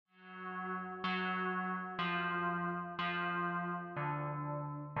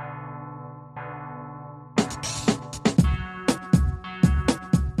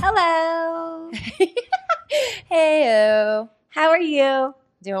Hello. Heyo. How are you?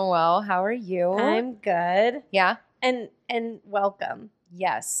 Doing well. How are you? I'm good. Yeah. And welcome.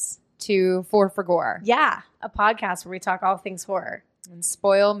 Yes. To Four for Gore Yeah, a podcast where we talk all things horror. and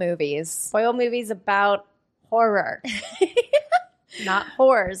spoil movies. Spoil movies about horror. Not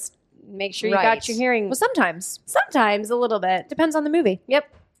horrors. Make sure you got your hearing. Well, sometimes Sometimes a little bit. depends on the movie.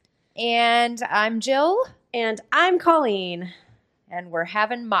 Yep. And I'm Jill, And I'm Colleen. and we're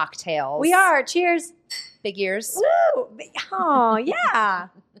having mocktails. We are. Cheers. Big ears. Woo. Oh, yeah.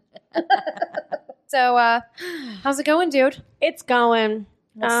 So, how's it going, dude? It's going.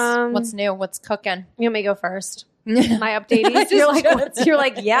 What's new? What's cooking? You want me to go first? My updates. You're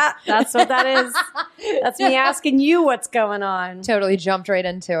like, yeah, that's what that is. That's me asking you what's going on. Totally jumped right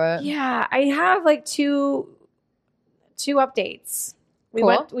into it. Yeah, I have like two updates.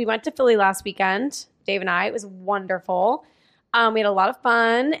 Cool. We went to Philly last weekend, Dave and I. It was wonderful. We had a lot of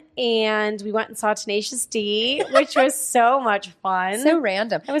fun, and we went and saw Tenacious D, which was so much fun. So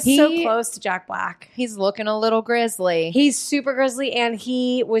random. I was so close to Jack Black. He's looking a little grizzly. He's super grizzly, and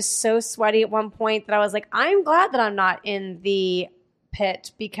he was so sweaty at one point that I was like, I'm glad that I'm not in the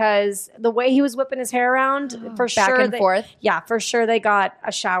pit, because the way he was whipping his hair around, for Back sure. and forth. Yeah, for sure they got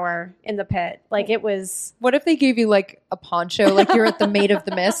a shower in the pit. Like, it was... What if they gave you like a poncho, like you're at the Maid of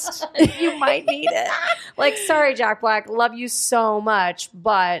the Mist? You might need it. Like, sorry, Jack Black, love you so much,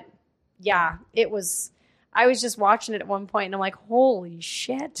 but yeah, it was... I was just watching it at one point, and I'm like, holy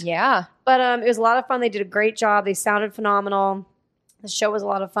shit. Yeah. But it was a lot of fun. They did a great job. They sounded phenomenal. The show was a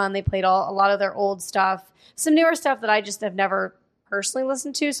lot of fun. They played a lot of their old stuff. Some newer stuff that I just have never personally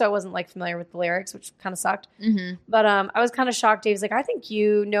listened to, so I wasn't like familiar with the lyrics, which kind of sucked. Mm-hmm. But I was kind of shocked. Dave's like, I think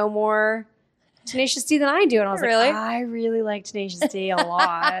you know more Tenacious D than I do. And I was Really? like, I really like Tenacious D a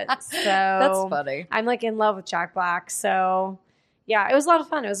lot. So That's funny. I'm like in love with Jack Black. So yeah, it was a lot of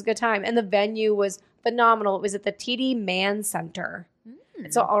fun. It was a good time. And the venue was phenomenal. It was at the TD Mann Center.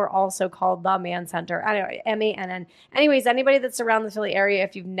 It's also called the Mann Center. Anyway, MANN. Anyways, anybody that's around the Philly area,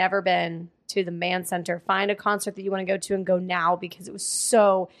 if you've never been to the Mann Center, find a concert that you want to go to and go now, because it was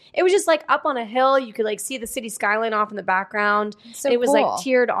just like up on a hill. You could like see the city skyline off in the background. So it was cool. like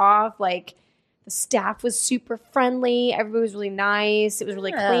tiered off. Like, the staff was super friendly. Everybody was really nice. It was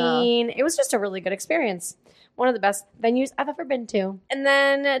really clean. It was just a really good experience. One of the best venues I've ever been to. And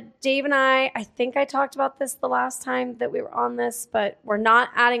then Dave and I think I talked about this the last time that we were on this, but we're not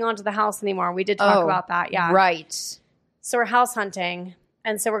adding on to the house anymore. We did talk about that. Yeah. Right. So we're house hunting.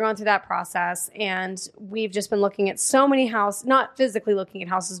 And so we're going through that process. And we've just been looking at so many houses, not physically looking at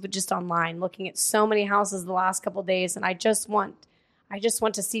houses, but just online, looking at so many houses the last couple of days. And I just want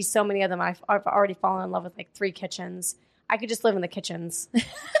to see so many of them. I've already fallen in love with like 3 kitchens. I could just live in the kitchens.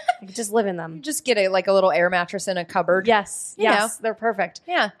 I could just live in them. Just get like a little air mattress in a cupboard. Yes. You know. They're perfect.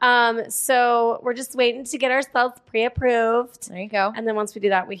 Yeah. So we're just waiting to get ourselves pre-approved. There you go. And then once we do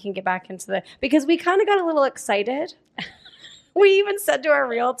that, we can get back into because we kind of got a little excited. We even said to our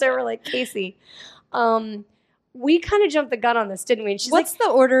realtor, we're like, Casey, we kind of jumped the gun on this, didn't we? And she's What's the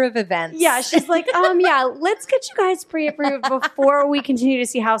order of events? Yeah, she's like, yeah, let's get you guys pre-approved before we continue to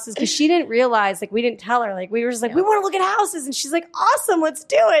see houses, because she didn't realize, like, we didn't tell her, like, we were just like, we want to look at houses, and she's like, awesome, let's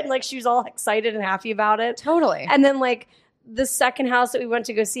do it, and like, she was all excited and happy about it. Totally. And then like the second house that we went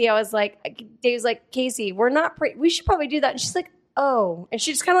to go see, I was like, Dave's like, Casey, we're not we should probably do that, and she's like, oh, and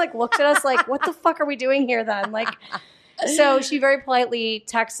she just kind of like looked at us like, what the fuck are we doing here then? Like, so she very politely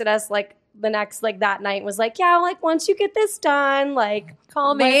texted us like the next, like that night, was like, yeah, like once you get this done, like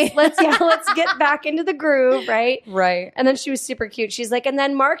call me. Let's get back into the groove, right? Right. And then she was super cute. She's like, and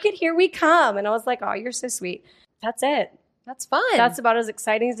then mark it, here we come. And I was like, oh, you're so sweet. That's it. That's fun. That's about as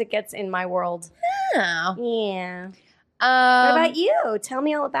exciting as it gets in my world. Yeah. Yeah. What about you? Tell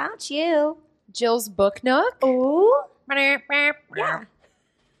me all about you. Jill's Book Nook? Ooh. Yeah.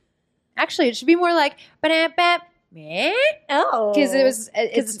 Actually, it should be more like Oh. because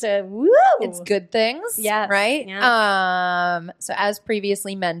it's a woo. It's good things. Yes. Right? Yes. So as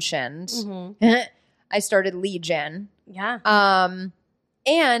previously mentioned, Mhm. I started Legion. Yeah.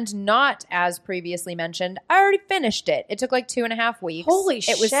 And not as previously mentioned, I already finished it. It took like 2.5 weeks. Holy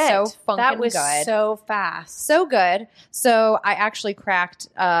shit. It was so funkin' That was good. so fast. So good. So I actually cracked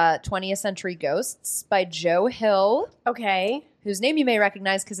 20th Century Ghosts by Joe Hill, Okay. whose name you may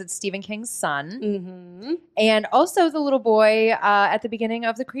recognize because it's Stephen King's son. Mm-hmm. And also the little boy at the beginning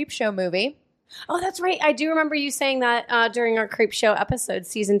of the Creepshow movie. Oh, that's right. I do remember you saying that during our Creep Show episode,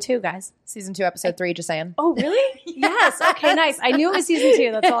 season 2, guys. Season 2, episode 3, just saying. Oh, really? Yes. Okay, nice. I knew it was season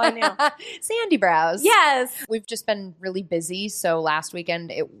 2. That's all I knew. Sandy Brows. Yes. We've just been really busy. So last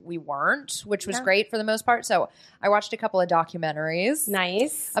weekend we weren't, which was Yeah. great for the most part. So I watched a couple of documentaries.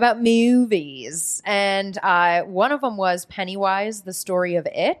 Nice. About movies. And one of them was Pennywise, The Story of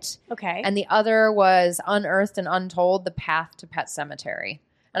It. Okay. And the other was Unearthed and Untold, The Path to Pet Cemetery.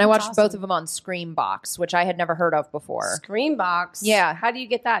 And I That's watched both awesome. of them on Screambox, which I had never heard of before. Screambox. Yeah. How do you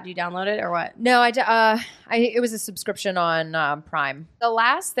get that? Do you download it or what? No, it was a subscription on Prime. The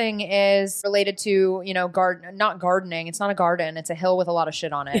last thing is related to, not gardening. It's not a garden. It's a hill with a lot of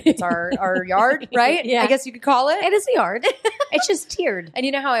shit on it. It's our yard, right? Yeah. I guess you could call it. It is a yard. It's just tiered. And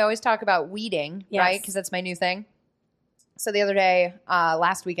you know how I always talk about weeding, Yes. right? Because that's my new thing. So the other day,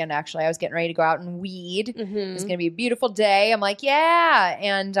 last weekend actually, I was getting ready to go out and weed. It was going to be a beautiful day. I'm like, yeah.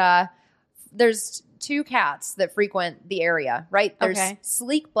 And there's 2 cats that frequent the area, right? There's Okay.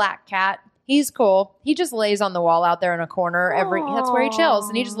 Sleek Black Cat. He's cool. He just lays on the wall out there in a corner. That's where he chills.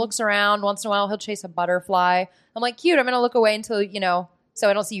 And he just looks around. Once in a while, he'll chase a butterfly. I'm like, cute. I'm going to look away until, so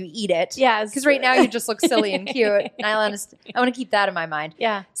I don't see you eat it. Yes. Because right now you just look silly and cute. And I want to keep that in my mind.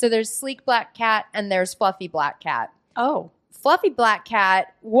 Yeah. So there's Sleek Black Cat and there's Fluffy Black Cat. Oh. Fluffy Black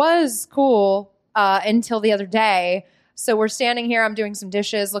Cat was cool until the other day. So we're standing here. I'm doing some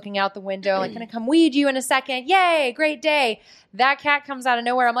dishes, looking out the window. Like, can I come weed you in a second? Yay, great day. That cat comes out of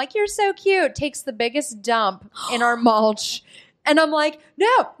nowhere. I'm like, you're so cute. Takes the biggest dump in our mulch. And I'm like, no.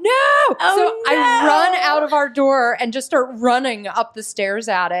 Oh, So I run out of our door and just start running up the stairs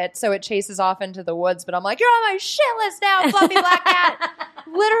at it. So it chases off into the woods. But I'm like, you're on my shit list now, Fluffy Black Cat.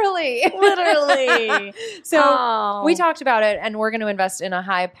 Literally. So Oh. we talked about it, and we're going to invest in a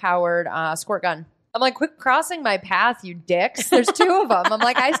high-powered squirt gun. I'm like, quit crossing my path, you dicks. There's 2 of them. I'm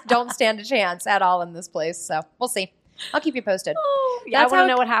like, I don't stand a chance at all in this place. So we'll see. I'll keep you posted. Oh, yeah, I That's want how-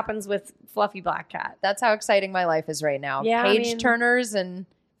 to know what happens with Fluffy Black Cat. That's how exciting my life is right now. Yeah, Page turners and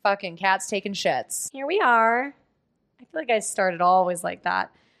fucking cats taking shits. Here we are. I feel like I started always like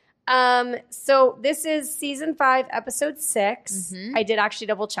that. So this is season 5, episode 6. Mhm. I did actually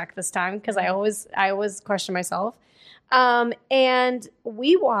double check this time because I always question myself. And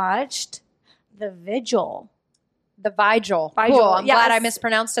we watched The Vigil. The Vigil. Vigil, Cool. I'm glad yes. I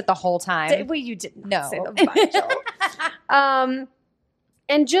mispronounced it the whole time. Well, you did not No. say The Vigil.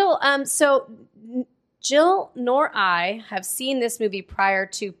 And Jill, so Jill nor I have seen this movie prior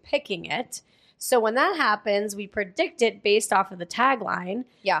to picking it. So when that happens, we predict it based off of the tagline.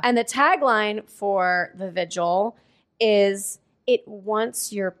 Yeah. And the tagline for The Vigil is, "It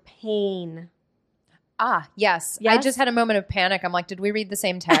wants your pain." Yes. I Yes? just had a moment of panic. I'm like, did we read the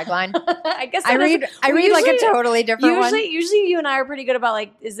same tagline? I guess I that read is- like a usually- totally different one. Usually you and I are pretty good about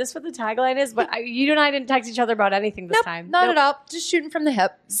like, is this what the tagline is? But you and I didn't text each other about anything this Nope, time. not Nope. at all. Just shooting from the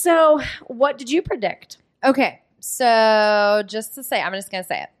hip. So what did you predict? Okay. So just to say, I'm just going to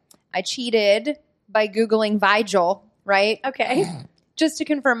say it. I cheated by Googling Vigil, right? Okay. Just to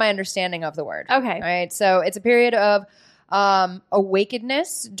confirm my understanding of the word. Okay. All right. So it's a period of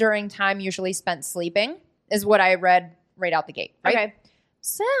awakeness during time usually spent sleeping is what I read right out the gate. Right? Okay.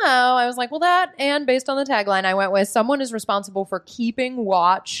 So I was like, well, that, and based on the tagline, I went with someone is responsible for keeping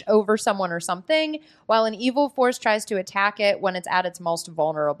watch over someone or something while an evil force tries to attack it when it's at its most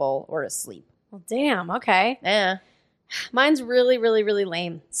vulnerable or asleep. Well, damn. Okay. Eh. Mine's really, really, really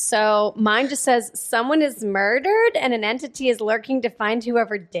lame. So mine just says someone is murdered and an entity is lurking to find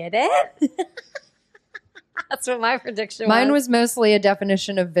whoever did it. That's what my prediction Mine was mostly a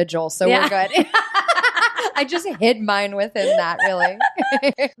definition of vigil, so Yeah. we're good. I just hid mine within that, really.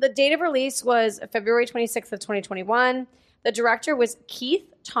 The date of release was February 26th of 2021. The director was Keith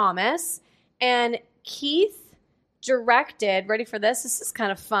Thomas, and Keith directed, ready for this? This is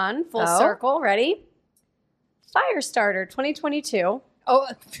kind of fun. Full Oh. circle. Ready? Firestarter 2022. Oh,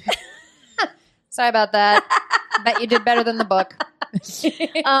 sorry about that. Bet you did better than the book.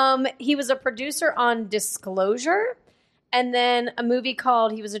 He was a producer on Disclosure, and then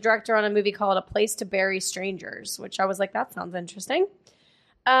he was a director on a movie called A Place to Bury Strangers, which I was like, that sounds interesting.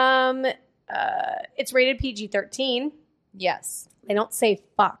 It's rated PG-13. Yes. They don't say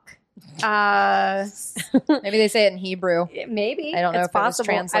fuck. Maybe they say it in Hebrew. Maybe. I don't know It's if it was possible.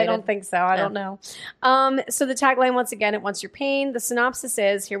 translated. I don't think so. I don't know. So the tagline, once again, it wants your pain. The synopsis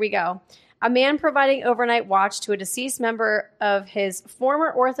is, here we go. A man providing overnight watch to a deceased member of his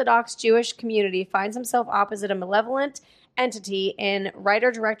former Orthodox Jewish community finds himself opposite a malevolent entity in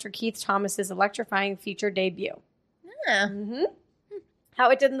writer-director Keith Thomas's electrifying feature debut. Yeah.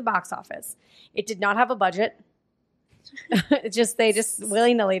 How it did in the box office. It did not have a budget. They just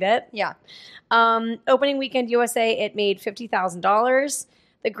willy-nilly'd it. Yeah. Opening weekend USA, it made $50,000.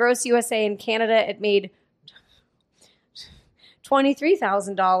 The gross USA in Canada, it made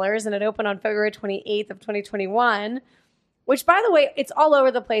 $23,000, and it opened on February 28th of 2021. Which, by the way, it's all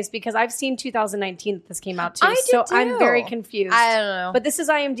over the place because I've seen 2019 that this came out too. So I'm very confused. I don't know. But this is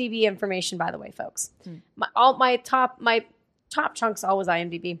IMDb information, by the way, folks. My top chunks always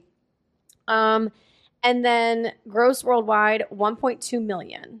IMDb. And then gross worldwide, 1.2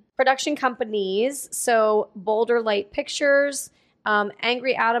 million. Production companies, so Boulder Light Pictures,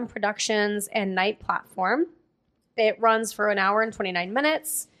 Angry Atom Productions, and Night Platform. It runs for an hour and 29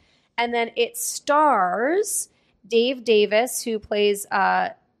 minutes. And then it stars Dave Davis, who plays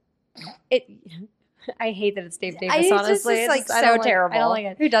it. I hate that it's Dave Davis. Honestly, it's so terrible. I don't like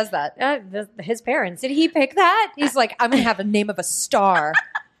it. Who does that? His parents. Did he pick that? He's like, I'm gonna have a name of a star.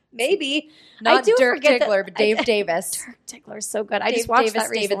 Maybe not Dirk Diggler, but Dave Davis. Dirk Diggler is so good. I just watched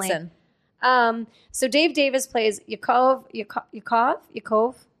that recently. Davidson. So Dave Davis plays Yakov. It's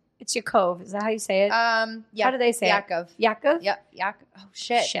Yakov. Is that how you say it? Yeah. How do they say Yakov. it? Yakov. Yep. Yakov. Oh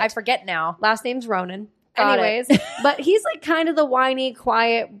shit. I forget now. Last name's Ronan. Got Anyways, but he's like kind of the whiny,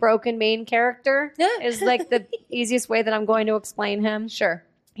 quiet, broken main character is like the easiest way that I'm going to explain him. Sure.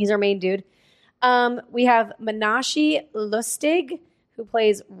 He's our main dude. We have Menashe Lustig, who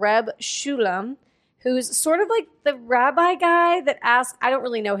plays Reb Shulam, who's sort of like the rabbi guy that asks, I don't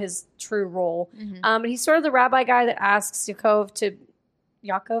really know his true role, but he's sort of the rabbi guy that asks Yaakov to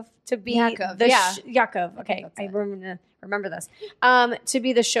be Yaakov. Okay, I remember this. To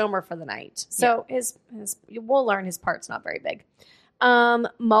be the shomer for the night. So his we'll learn his part's not very big.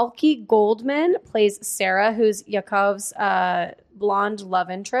 Malky Goldman plays Sarah, who's Yaakov's blonde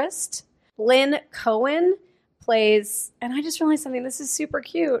love interest. Lynn Cohen plays, and I just realized something. This is super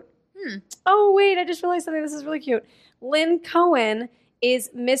cute. Oh wait, I just realized something. This is really cute. Lynn Cohen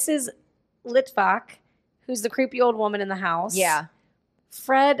is Mrs. Litvak, who's the creepy old woman in the house. Yeah.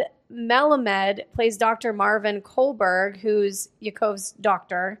 Fred Melamed plays Dr. Marvin Kohlberg, who's Yaakov's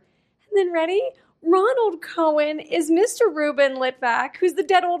doctor. And then ready? Ronald Cohen is Mr. Ruben Litvak, who's the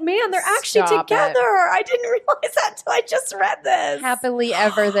dead old man. They're actually together. I didn't realize that until I just read this. Happily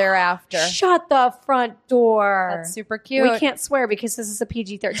ever thereafter. Shut the front door. That's super cute. We can't swear because this is a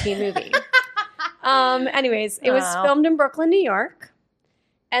PG-13 movie. Anyways, it was filmed in Brooklyn, New York.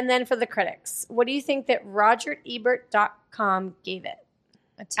 And then for the critics, what do you think that RogerEbert.com gave it?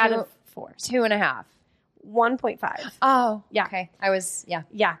 Out of 4. 2.5. 1.5. Oh, yeah. Okay.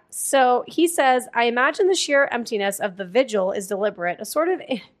 Yeah. So he says, I imagine the sheer emptiness of the vigil is deliberate, a sort of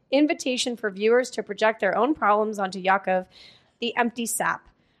invitation for viewers to project their own problems onto Yaakov, the empty sap.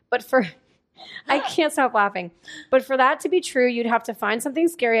 I can't stop laughing. But for that to be true, you'd have to find something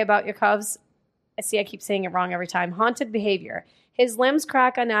scary about Yaakov's, I keep saying it wrong every time, haunted behavior. His limbs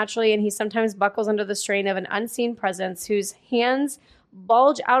crack unnaturally, and he sometimes buckles under the strain of an unseen presence whose hands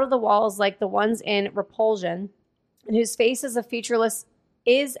bulge out of the walls like the ones in Repulsion, and whose face is as featureless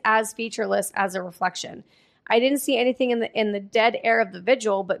as a reflection. I didn't see anything in the dead air of the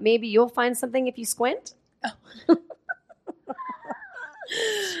vigil, but maybe you'll find something if you squint.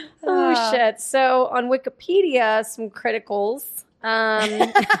 Oh shit. So on Wikipedia, some criticals.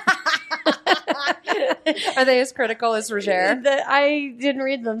 Are they as critical as Roger? I didn't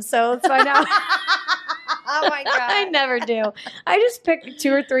read them, so let's find out. Oh my God. I never do. I just pick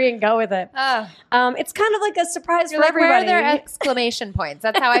 2 or 3 and go with it. It's kind of like a surprise for everybody. Where are their exclamation points?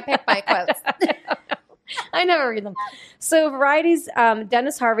 That's how I pick my quotes. I never read them. So Variety's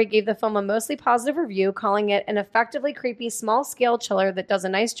Dennis Harvey gave the film a mostly positive review, calling it an effectively creepy small-scale chiller that does a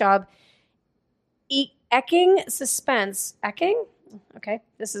nice job ecking suspense. Ecking? Okay,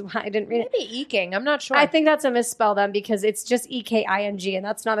 this is why I didn't read it. Maybe eking. I'm not sure. I think that's a misspell then because it's just E-K-I-N-G, and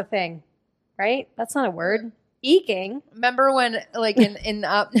that's not a thing. Right? That's not a word. Eking. Remember when, like, in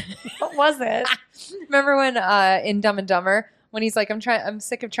what was it? Remember when in Dumb and Dumber when he's like, I'm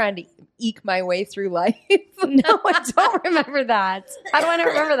sick of trying to eke my way through life. No, I don't remember that. How do I not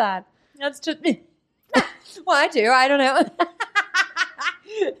remember that? That's just well, I do. I don't know.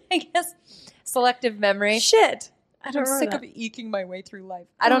 I guess selective memory. Shit. I'm sick of eking my way through life.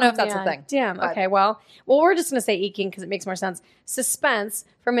 I don't know if that's a thing. Damn. But. Okay. Well, we're just going to say eking because it makes more sense. Suspense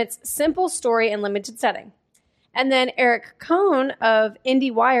from its simple story and limited setting. And then Eric Cohn of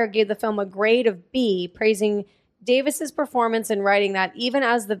IndieWire gave the film a grade of B, praising Davis's performance in writing that even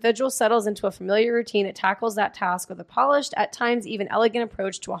as the vigil settles into a familiar routine, it tackles that task with a polished, at times even elegant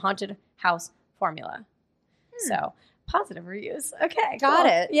approach to a haunted house formula. So Positive reviews. Okay. Got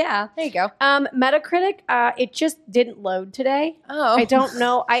cool. it. Yeah. There you go. Metacritic, it just didn't load today. Oh. I don't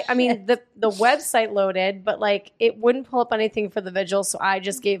know. I mean, the website loaded, but like it wouldn't pull up anything for the Vigil, so I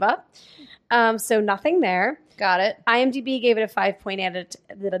just gave up. So nothing there. Got it. IMDb gave it a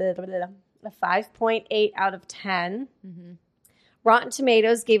 5.8 out of 10. Mm-hmm. Rotten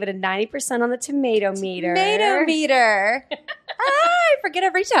Tomatoes gave it a 90% on the tomato meter. Tomato meter. I forget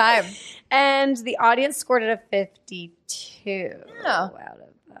every time. And the audience scored it a 52 out of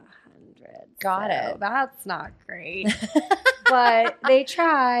 100. Got it. That's not great. But they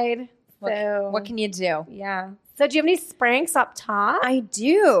tried. What can you do? Yeah. So do you have any spranks up top? I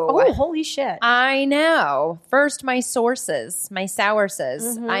do. Oh, holy shit. I know. First, my sources, my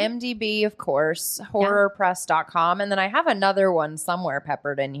sources. Mhm. IMDb, of course, horrorpress.com. And then I have another one somewhere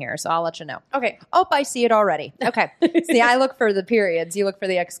peppered in here, so I'll let you know. Okay. Oh, I see it already. Okay. See, I look for the periods. You look for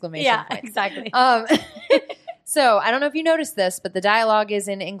the exclamation Yeah, points. exactly. So I don't know if you noticed this, but the dialogue is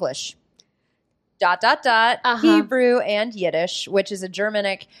in English. ... Uh-huh. Hebrew and Yiddish, which is a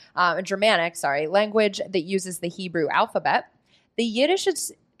Germanic language that uses the Hebrew alphabet. The Yiddish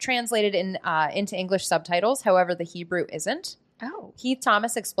is translated into English subtitles. However, the Hebrew isn't. Oh. Keith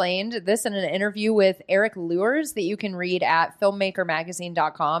Thomas explained this in an interview with Eric Lures that you can read at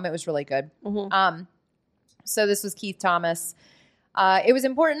filmmakermagazine.com. It was really good. Mm-hmm. So this was Keith Thomas. It was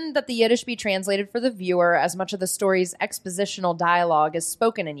important that the Yiddish be translated for the viewer, as much of the story's expositional dialogue is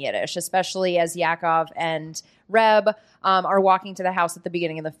spoken in Yiddish, especially as Yaakov and Reb are walking to the house at the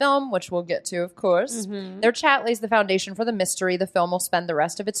beginning of the film, which we'll get to, of course. Mm-hmm. Their chat lays the foundation for the mystery the film will spend the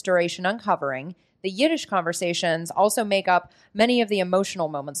rest of its duration uncovering. The Yiddish conversations also make up many of the emotional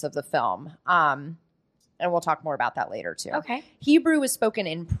moments of the film. And we'll talk more about that later, too. Okay. Hebrew was spoken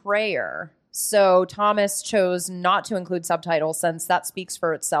in prayer. So Thomas chose not to include subtitles since that speaks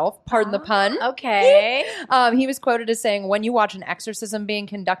for itself. Pardon the pun. Okay. He was quoted as saying, when you watch an exorcism being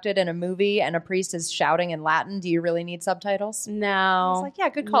conducted in a movie and a priest is shouting in Latin, do you really need subtitles? No. I was like, yeah,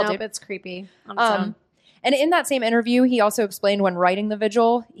 good call, nope, dude. it's creepy on its own. And in that same interview, he also explained when writing The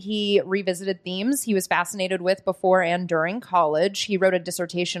Vigil, he revisited themes he was fascinated with before and during college. He wrote a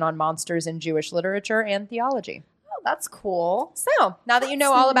dissertation on monsters in Jewish literature and theology. Oh, that's cool. So now that you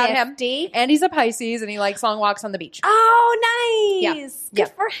know all about him, nifty. and he's a Pisces and he likes long walks on the beach. Oh, nice. Yeah.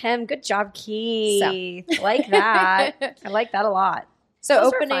 Good for him. Good job, Keith. Like that. I like that a lot. So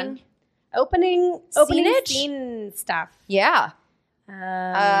Those were fun. Opening Scenage? scene stuff. Yeah. You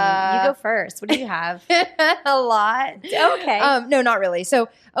go first. What do you have? A lot. Okay. No, not really. So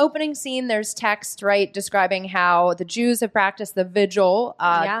opening scene, there's text, right, describing how the Jews have practiced the vigil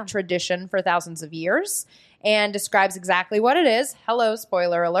tradition for thousands of years and describes exactly what it is. Hello,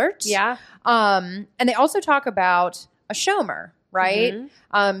 spoiler alert. Yeah. And they also talk about a shomer, right?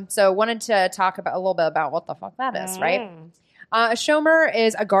 Mm-hmm. So wanted to talk about a little bit about what the fuck that is, right? A shomer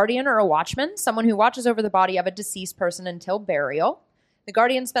is a guardian or a watchman, someone who watches over the body of a deceased person until burial. The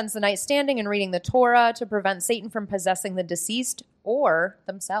guardian spends the night standing and reading the Torah to prevent Satan from possessing the deceased or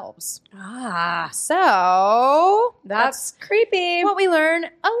themselves. So That's creepy. what we learn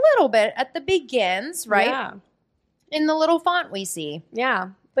a little bit at the begins, right? Yeah. In the little font we see. Yeah.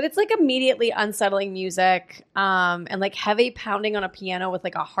 But it's like immediately unsettling music and like heavy pounding on a piano with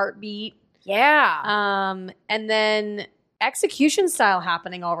like a heartbeat. Yeah. And then execution style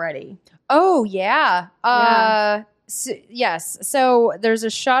happening already. Oh, yeah. Yeah. Yes. So there's a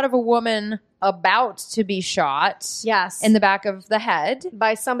shot of a woman about to be shot. Yes. In the back of the head.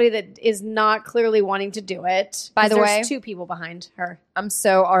 By somebody that is not clearly wanting to do it. By the way, there's two people behind her. I'm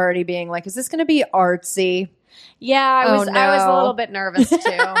so already being like, is this going to be artsy? Yeah, I was a little bit nervous too.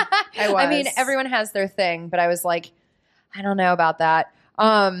 I was. I mean, everyone has their thing, but I was like, I don't know about that.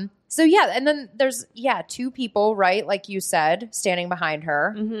 So yeah, and then there's two people, right? Like you said, standing behind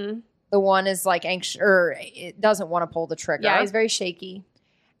her. Mm-hmm. The one is like anxious or it doesn't want to pull the trigger. Yeah, he's very shaky.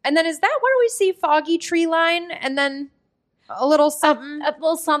 And then is that where we see foggy tree line and then a little something? A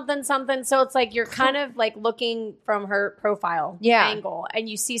little something. So it's like you're kind of like looking from her profile angle, and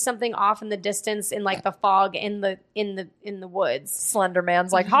you see something off in the distance in like the fog in the woods. Slender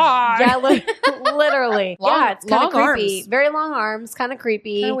Man's like, hi. Yeah, literally. Yeah, it's kind of creepy. Arms. Very long arms, kind of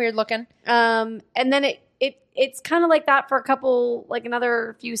creepy. Kind of weird looking. And then it's kind of like that for a couple, like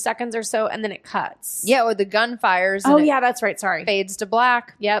another few seconds or so, and then it cuts. Yeah, with the gun fires. Oh, yeah, that's right. Sorry. Fades to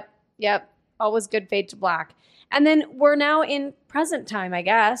black. Yep. Always good fade to black. And then we're now in present time, I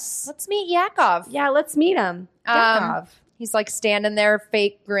guess. Let's meet Yakov. Yeah, let's meet him. Yakov. He's like standing there,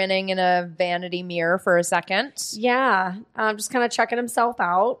 fake grinning in a vanity mirror for a second. Yeah. Just kind of checking himself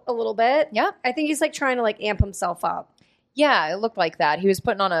out a little bit. Yep. I think he's like trying to like amp himself up. Yeah, it looked like that. He was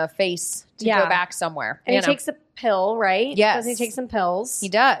putting on a face to Yeah. go back somewhere. And you he know. takes a pill, right? Yes. Doesn't he take some pills? He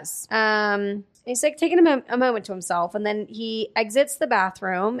does. He's like taking a moment to himself, and then he exits the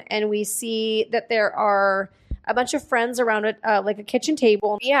bathroom, and we see that there are a bunch of friends around it, like a kitchen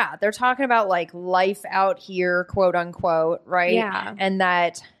table. Yeah, they're talking about like life out here, quote unquote, right? Yeah. And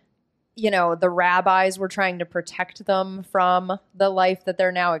that, the rabbis were trying to protect them from the life that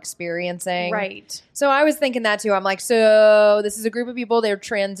they're now experiencing. Right. So I was thinking that too. I'm like, so this is a group of people, they're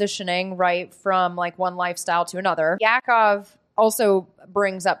transitioning, right, from like one lifestyle to another. Yakov also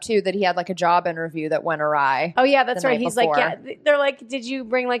brings up too that he had like a job interview that went awry. Oh yeah, that's the right. night He's before. like, yeah. They're like, did you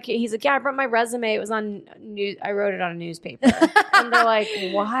bring like? He's like, yeah, I brought my resume. It was on news. I wrote it on a newspaper. And they're like,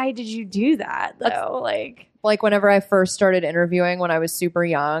 why did you do that though? Like whenever I first started interviewing when I was super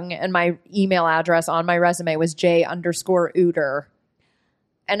young, and my email address on my resume was J_Uter.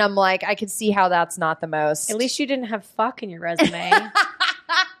 And I'm like, I could see how that's not the most. at least you didn't have fuck in your resume.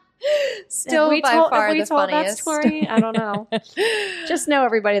 Still by far have we the told funniest. that story? I don't know. Just know,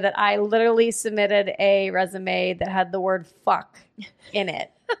 everybody, that I literally submitted a resume that had the word fuck in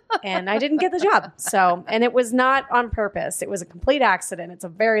it. And I didn't get the job. So, and it was not on purpose. It was a complete accident. It's a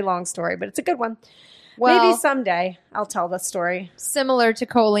very long story, but it's a good one. Well, Maybe someday I'll tell the story. similar to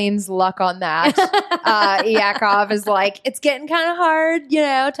Colleen's luck on that, Yakov is like, it's getting kind of hard,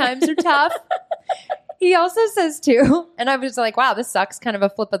 times are tough. He also says too, and I was like, wow, this sucks, kind of a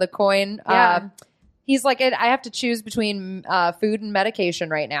flip of the coin. Yeah. He's like, I have to choose between food and medication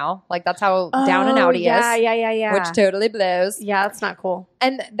right now. Like, that's how down and out he yeah, is. Yeah. Which totally blows. Yeah, that's not cool.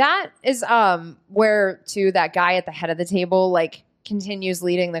 And that is where, too, that guy at the head of the table, like, continues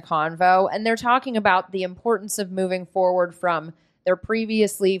leading the convo. And they're talking about the importance of moving forward from their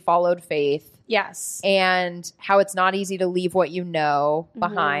previously followed faith. Yes. And how it's not easy to leave what you know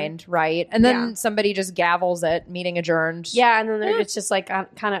behind, right? And then somebody just gavels it, meeting adjourned. Yeah, and then it's just like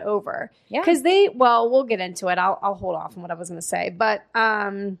kind of over. Yeah. Because we'll get into it. I'll hold off on what I was going to say. But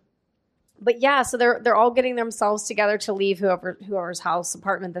yeah, so they're all getting themselves together to leave whoever's house,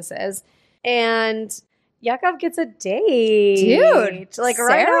 apartment this is. And Yakov gets a date. Dude, like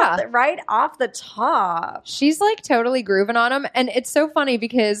Sarah. right off the top. She's like totally grooving on him. And it's so funny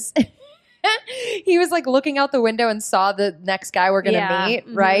because he was like looking out the window and saw the next guy we're going to meet,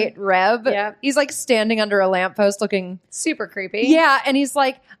 right? Reb. Yep. He's like standing under a lamppost looking Super creepy. Yeah. And he's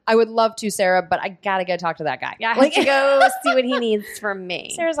like, I would love to, Sarah, but I got to go talk to that guy. Yeah, I like, have to go see what he needs from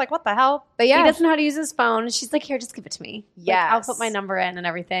me. Sarah's like, what the hell? But yeah. He doesn't know how to use his phone. She's like, here, just give it to me. Like, Yes. I'll put my number in and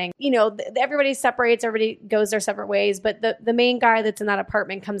everything. Everybody separates. Everybody goes their separate ways. But the main guy that's in that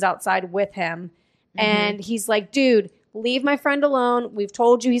apartment comes outside with him. And he's like, dude, leave my friend alone. We've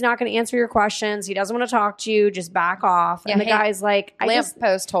told you he's not going to answer your questions. He doesn't want to talk to you. Just back off. Yeah, and the hey, guy's like,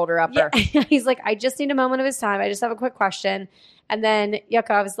 lamppost holder upper. Yeah, he's like, I just need a moment of his time. I just have a quick question. And then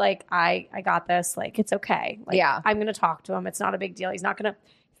Yakov's like, I got this. Like, it's okay. Like, Yeah. I'm going to talk to him. It's not a big deal. He's not going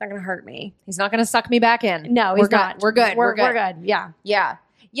to hurt me. He's not going to suck me back in. No, We're he's not. Good. We're good. We're good. Yeah. Yeah.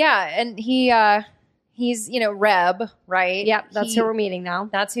 Yeah. And he's, Reb, right? Yep. That's who we're meeting now.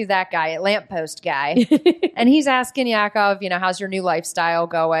 That's who that guy, lamppost guy. And he's asking Yakov, how's your new lifestyle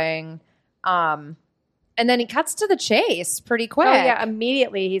going? And then he cuts to the chase pretty quick. Oh, yeah.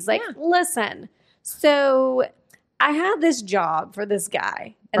 Immediately. He's like, listen, so I had this job for this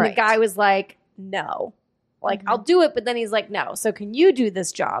guy. And the guy was like, no. Like, I'll do it. But then he's like, no. So can you do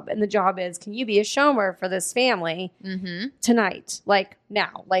this job? And the job is, can you be a shomer for this family tonight? Like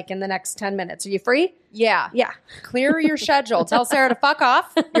now, like in the next 10 minutes. Are you free? Yeah. Yeah. Clear your schedule. Tell Sarah to fuck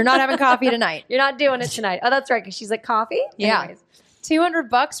off. You're not having coffee tonight. You're not doing it tonight. Oh, that's right. Because she's like, coffee? Yeah. Anyways.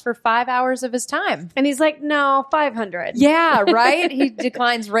 $200 for 5 hours of his time. And he's like, no, 500. Yeah, right? He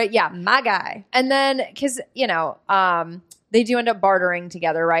declines right. Yeah. My guy. And then, because, they do end up bartering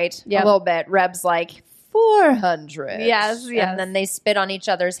together, right? Yep. A little bit. Reb's like, 400. Yes. And then they spit on each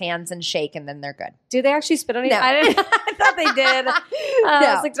other's hands and shake, and then they're good. Do they actually spit on you? No. I thought they did.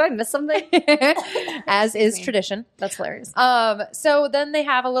 I was like, did I miss something? As is tradition. That's hilarious. So then they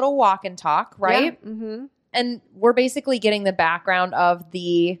have a little walk and talk, right? Yeah. Mm-hmm. And we're basically getting the background of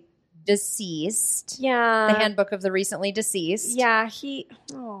the deceased. Yeah. The handbook of the recently deceased. Yeah. His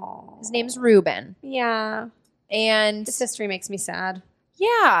His name's Reuben. Yeah. And His history makes me sad.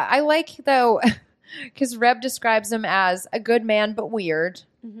 yeah, I like, though, because Reb describes him as a good man but weird,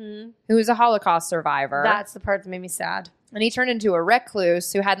 who is a Holocaust survivor. That's the part that made me sad. And he turned into a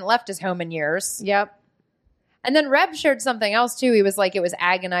recluse who hadn't left his home in years. Yep. And then Reb shared something else too. He was like, it was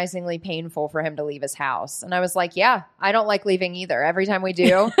agonizingly painful for him to leave his house. And I was like, yeah, I don't like leaving either. Every time we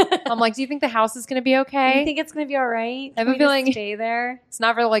do, I'm like, do you think the house is going to be okay? You think it's going to be all right? I have a feeling stay there. It's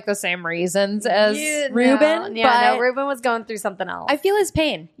not for like the same reasons as Ruben. No, Ruben was going through something else. I feel his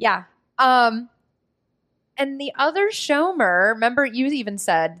pain. Yeah. And the other Shomer, remember you even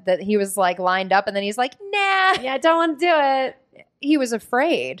said that he was like lined up and then he's like, nah. Yeah, I don't want to do it. He was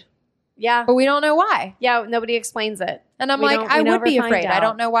afraid. Yeah. But we don't know why. Yeah, nobody explains it. And I'm like, I would be afraid. I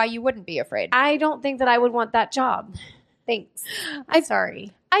don't know why you wouldn't be afraid. I don't think that I would want that job. Thanks. I'm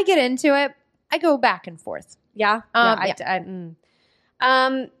sorry. I get into it. I go back and forth. Yeah. But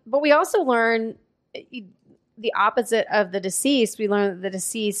we also learn the opposite of the deceased. We learn that the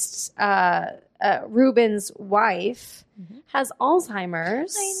deceased, Ruben's wife, has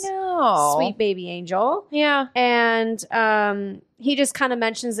Alzheimer's. I know. Sweet baby angel. Yeah. And he just kind of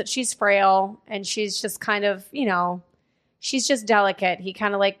mentions that she's frail and she's just kind of, she's just delicate. He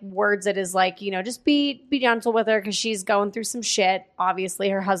kind of like words it as like, just be gentle with her because she's going through some shit. Obviously,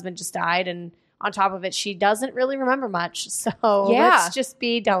 her husband just died. And on top of it, she doesn't really remember much. So let's just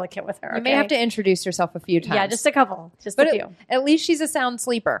be delicate with her. You may have to introduce yourself a few times. Yeah, just a couple. Just a few. At least she's a sound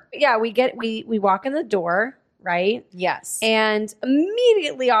sleeper. Yeah, we walk in the door, right? Yes. And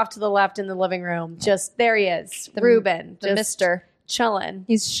immediately off to the left in the living room, just there he is. Ruben. The mister. Chilling.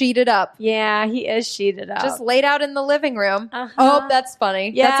 He's sheeted up. Yeah, he is sheeted up. Just laid out in the living room. Oh, that's funny.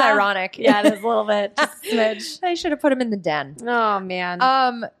 Yeah. That's ironic. Yeah, it is a little bit. Just a smidge. I should have put him in the den. Oh, man.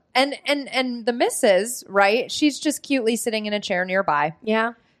 And the missus, right? She's just cutely sitting in a chair nearby.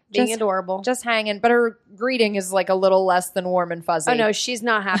 Yeah. Being adorable. Just hanging. But her greeting is like a little less than warm and fuzzy. Oh, no, she's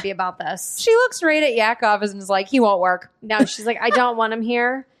not happy about this. She looks right at Yakov and is like, he won't work. No, she's like, I don't want him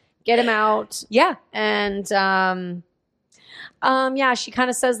here. Get him out. Yeah. And she kind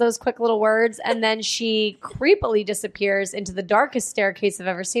of says those quick little words, and then she creepily disappears into the darkest staircase I've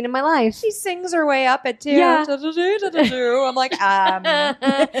ever seen in my life. She sings her way up it too. Yeah. I'm like,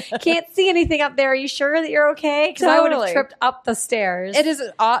 can't see anything up there. Are you sure that you're okay? Because I would have tripped up the stairs. It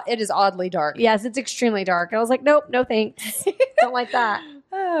is oddly dark. Yes, it's extremely dark. I was like, nope, no thanks. Don't like that.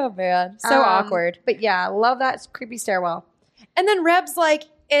 Oh man, so awkward. But yeah, love that creepy stairwell. And then Reb's like,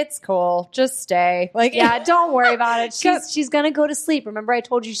 it's cool. Just stay. Like, yeah, don't worry about it. She's gonna go to sleep. Remember, I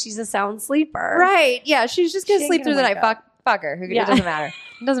told you she's a sound sleeper. Right. Yeah, she's just gonna sleep through the night. Fuck her. It doesn't matter.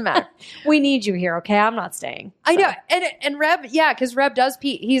 It doesn't matter. We need you here, okay? I'm not staying. I know. And Reb, because Reb does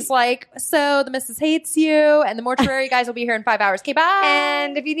pee. He's like, so the missus hates you, and the mortuary guys will be here in 5 hours. Okay, bye.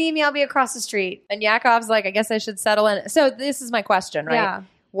 And if you need me, I'll be across the street. And Yakov's like, I guess I should settle in. So this is my question, right? Yeah.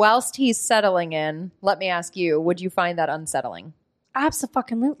 Whilst he's settling in, let me ask you, would you find that unsettling?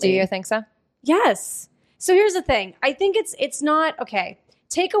 Absolutely. Do you think so? Yes. So here's the thing. I think it's not, okay,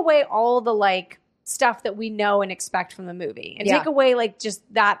 take away all the like stuff that we know and expect from the movie and take away like just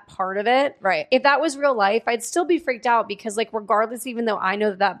that part of it. Right. If that was real life, I'd still be freaked out because like regardless, even though I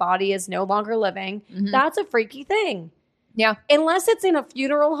know that body is no longer living, that's a freaky thing. Yeah. Unless it's in a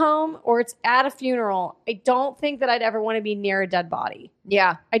funeral home or it's at a funeral, I don't think that I'd ever want to be near a dead body.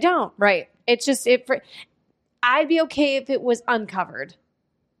 Yeah. I don't. Right. It's just, I'd be okay if it was uncovered.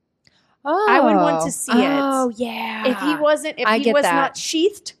 Oh. I would want to see it. Oh, yeah. If he was not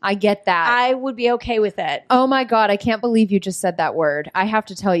sheathed, I get that. I would be okay with it. Oh my God, I can't believe you just said that word. I have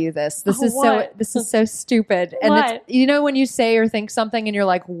to tell you this. This is so stupid. And what? It's, when you say or think something and you're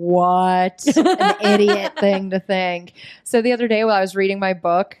like, what an idiot thing to think. So the other day while I was reading my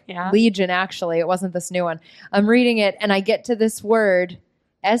book, Legion, actually, it wasn't this new one. I'm reading it and I get to this word,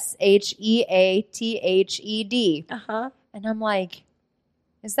 SHEATHED. And I'm like,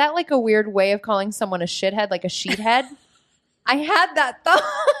 is that like a weird way of calling someone a shithead, like a sheethead? I had that thought.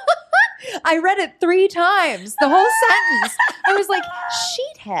 I read it 3 times, the whole sentence. I was like,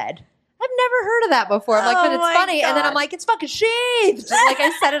 sheethead. I've never heard of that before. I'm like, but it's funny. God. And then I'm like, it's fucking sheathed. Like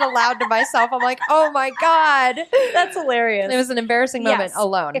I said it aloud to myself. I'm like, oh my God. That's hilarious. It was an embarrassing moment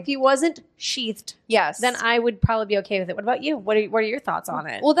alone. If he wasn't sheathed, then I would probably be okay with it. What about you? What are your thoughts on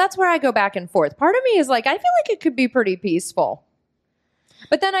it? Well, that's where I go back and forth. Part of me is like, I feel like it could be pretty peaceful.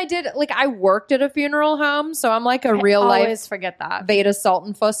 But then I worked at a funeral home, so I'm like a real life. I always forget that. Veda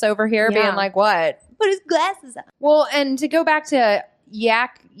Sultanfuss over here being like, what? Put his glasses on. Well, and to go back to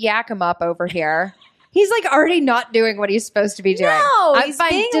yak him up over here, he's like already not doing what he's supposed to be doing. No, I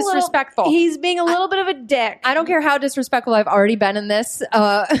find disrespectful. He's being a little bit of a dick. I don't care how disrespectful I've already been in this.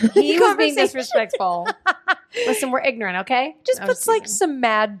 He was being disrespectful. Listen, we're ignorant, okay? Just puts like some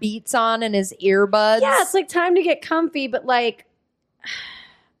mad beats on in his earbuds. Yeah, it's like time to get comfy, but like...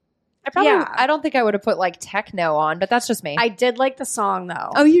 I don't think I would have put like techno on, but that's just me. I did like the song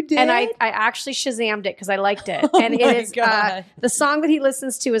though. Oh, you did? And I actually Shazammed it because I liked it. And my it is God. the song that he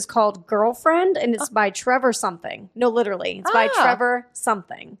listens to is called Girlfriend, and it's by Trevor something. No, literally. It's by Trevor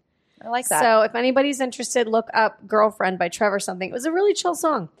something. I like that. So if anybody's interested, look up Girlfriend by Trevor something. It was a really chill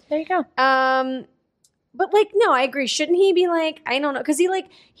song. There you go. But like, no, I agree. Shouldn't he be like, I don't know, because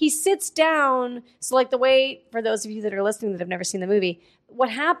he sits down. So like the way, for those of you that are listening that have never seen the movie, what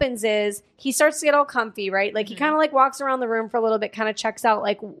happens is he starts to get all comfy, right? Like he kind of like walks around the room for a little bit, kind of checks out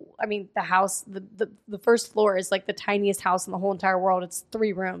like, I mean, the house, the first floor is like the tiniest house in the whole entire world. It's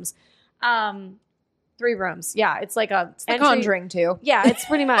 3 rooms. 3 rooms. Yeah. It's like It's The Conjuring too. Yeah, it's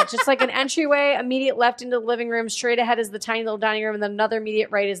pretty much. It's like an entryway, immediate left into the living room, straight ahead is the tiny little dining room, and then another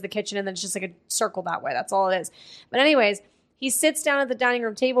immediate right is the kitchen, and then it's just like a circle that way. That's all it is. But anyways, he sits down at the dining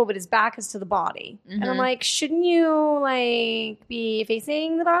room table, but his back is to the body. And I'm like, shouldn't you like be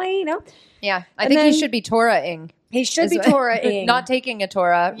facing the body? You know? Yeah. I think he should be Torah-ing. He should be Torah-ing. Not taking a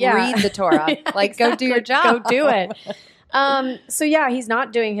Torah. Yeah. Read the Torah. Like, Exactly. go do your job. Go do it. So yeah, he's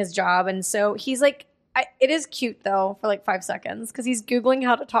not doing his job. And so he's like, it is cute though for like 5 seconds because he's Googling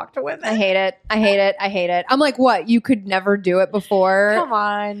how to talk to women. I hate it. I'm like, what? You could never do it before? Come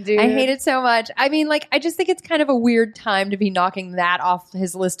on, dude. I hate it so much. I mean, like, I just think it's kind of a weird time to be knocking that off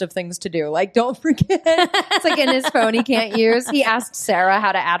his list of things to do. Like, don't forget. It's like in his phone he can't use. He asked Sarah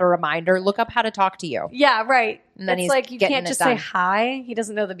how to add a reminder. Look up how to talk to you. Yeah, right. And then it's he's like you getting can't it just done. say hi. He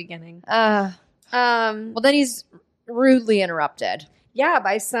doesn't know the beginning. Well, then he's rudely interrupted. Yeah,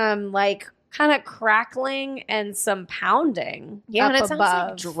 by some like kind of crackling and some pounding. Yeah, up and it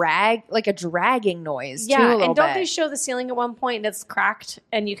above. sounds like a dragging noise. Yeah, too, a little and don't bit. they show the ceiling at one point and it's cracked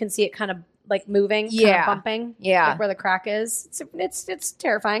and you can see it kind of like moving, kind Yeah. of bumping, Yeah. like where the crack is. It's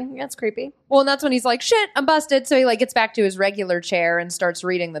terrifying. Yeah, it's creepy. Well, and that's when he's like, "Shit, I'm busted." So he like gets back to his regular chair and starts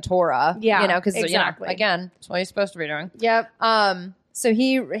reading the Torah. Yeah, you know, because exactly. again, that's what he's supposed to be doing. Yep. So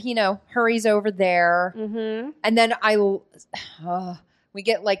he hurries over there, and then we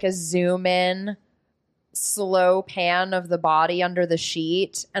get like a zoom in, slow pan of the body under the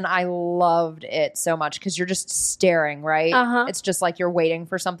sheet, and I loved it so much because you're just staring, right? It's just like you're waiting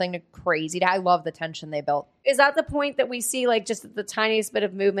for something crazy. I love the tension they built. Is that the point that we see like just the tiniest bit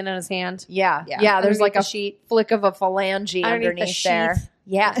of movement in his hand? Yeah. There's Underneath like the a sheet. flick of a phalange underneath the there. sheath.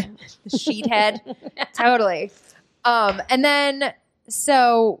 Yeah, the sheet head. Totally. And then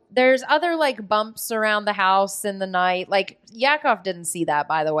so there's other like bumps around the house in the night. Like Yakov didn't see that,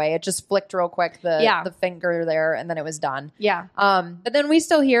 by the way. It just flicked real quick the finger there, and then it was done. Yeah. But then we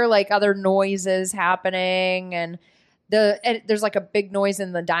still hear like other noises happening, and there's like a big noise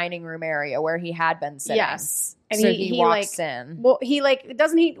in the dining room area where he had been sitting. Yes. And so he walks like, in. Well,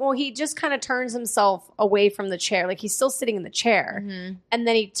 he just kind of turns himself away from the chair. Like he's still sitting in the chair. And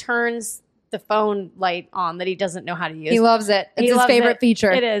then he turns the phone light on that he doesn't know how to use. He loves it. It's his loves favorite it. feature.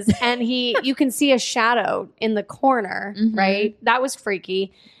 It is. And you can see a shadow in the corner, right? That was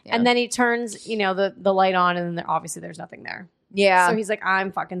freaky. Yeah. And then he turns, the light on and then obviously there's nothing there. Yeah. So he's like,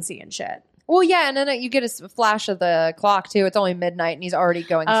 I'm fucking seeing shit. Well, yeah, and then you get a flash of the clock, too. It's only midnight, and he's already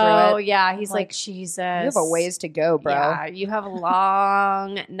going through it. Oh, yeah. He's like, Jesus. You have a ways to go, bro. Yeah, you have a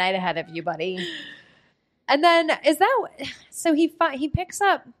long night ahead of you, buddy. And then, so he picks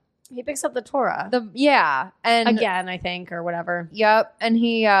up the Torah. And again, I think, or whatever. Yep, and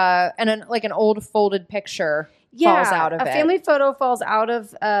he, an old folded picture falls out of it. A family photo falls out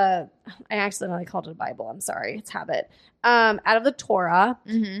of, I accidentally called it a Bible. I'm sorry. It's habit. Out of the Torah.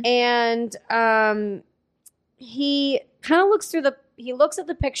 And he kind of looks at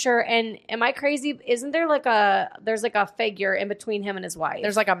the picture, and am I crazy? Isn't there there's like a figure in between him and his wife?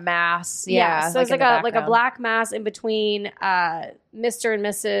 There's like a mass. Yeah. So like there's like a black mass in between Mr. and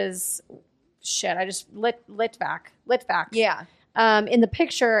Mrs. Shit. I just Litvak. Yeah. In the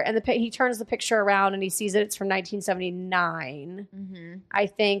picture, and he turns the picture around and he sees that it's from 1979, I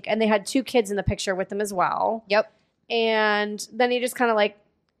think. And they had 2 kids in the picture with them as well. Yep. And then he just kind of like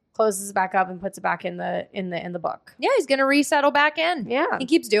closes it back up and puts it back in the book. Yeah, he's gonna resettle back in. Yeah, he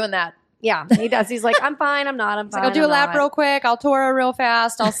keeps doing that. Yeah, he does. He's like, I'm fine. I'm not. I'm fine. Like, I'll do a lap real quick. I'll Torah real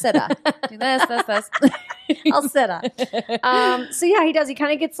fast. I'll sit up. Do this. I'll sit up. So yeah, he does. He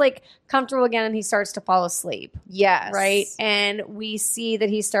kind of gets like comfortable again, and he starts to fall asleep. Yes. Right. And we see that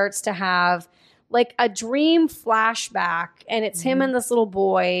he starts to have like a dream flashback, and it's him and this little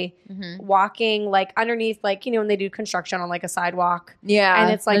boy walking like underneath, like, when they do construction on like a sidewalk. Yeah.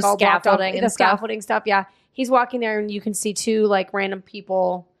 And it's like There's all scaffolding and the stuff. scaffolding stuff. Yeah. He's walking there, and you can see 2 like random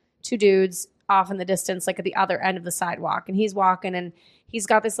people, 2 dudes off in the distance, like at the other end of the sidewalk. And he's walking and he's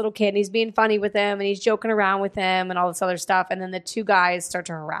got this little kid and he's being funny with him and he's joking around with him and all this other stuff. And then the two guys start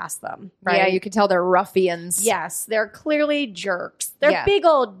to harass them. Right? Yeah, you can tell they're ruffians. Yes, they're clearly jerks. They're Yeah. big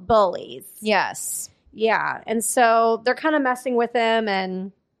old bullies. Yes. Yeah. And so they're kind of messing with him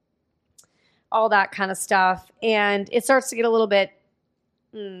and all that kind of stuff. And it starts to get a little bit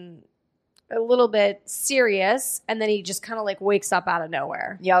serious. And then he just kind of like wakes up out of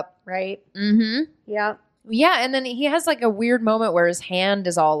nowhere. Yep. Right? Mm-hmm. Yeah. Yeah, and then he has like a weird moment where his hand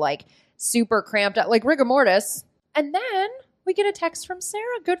is all like super cramped up, like rigor mortis. And then we get a text from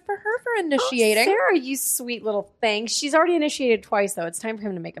Sarah. Good for her for initiating. Oh, Sarah, you sweet little thing. She's already initiated twice, though. It's time for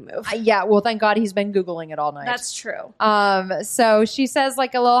him to make a move. Yeah, well, thank God he's been Googling it all night. That's true. So she says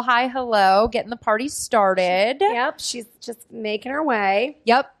like a little hi, hello, getting the party started. Yep, she's just making her way.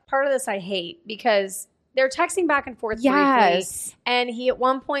 Yep. Part of this I hate because they're texting back and forth Yes. briefly, and he at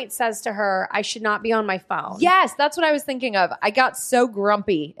one point says to her, I should not be on my phone. Yes, that's what I was thinking of. I got so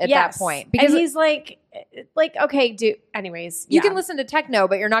grumpy at that point. Because he's like, okay, dude. Anyways. You can listen to techno,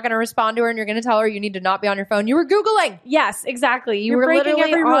 but you're not going to respond to her and you're going to tell her you need to not be on your phone. You were Googling. Yes, exactly. You You're were breaking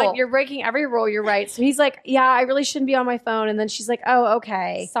literally every rule. You're breaking every rule. You're right. So he's like, yeah, I really shouldn't be on my phone. And then she's like, oh,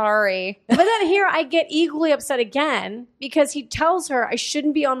 okay. Sorry. But then here I get equally upset again because he tells her I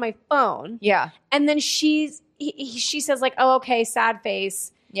shouldn't be on my phone. Yeah. And then she says like, oh, okay, sad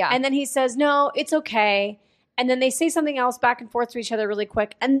face. Yeah. And then he says, no, it's okay. And then they say something else back and forth to each other really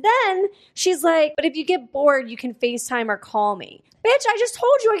quick. And then she's like, but if you get bored, you can FaceTime or call me. Bitch, I just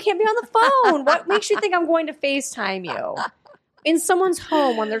told you I can't be on the phone. What makes you think I'm going to FaceTime you in someone's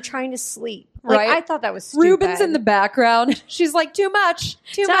home when they're trying to sleep? Like, Right. I thought that was stupid. Ruben's in the background. She's like, too much.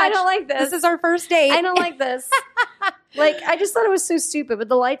 Too much. I don't like this. This is our first date. I don't like this. Like, I just thought it was so stupid, but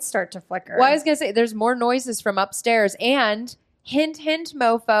the lights start to flicker. Well, I was going to say, there's more noises from upstairs. And hint, hint,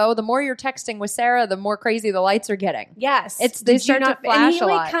 mofo, the more you're texting with Sarah, the more crazy the lights are getting. Yes. They start to flash and he a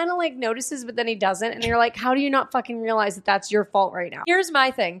lot. like kind of like notices, but then he doesn't. And you're like, how do you not fucking realize that that's your fault right now? Here's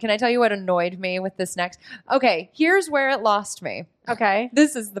my thing. Can I tell you what annoyed me with this next? Okay, here's where it lost me. Okay.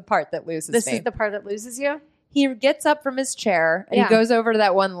 This is the part that loses This me. is the part that loses you? He gets up from his chair and Yeah. he goes over to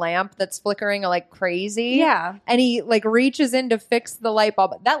that one lamp that's flickering like crazy. Yeah. And he like reaches in to fix the light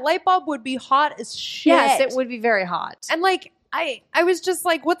bulb. That light bulb would be hot as shit. Yes, it would be very hot. And like I was just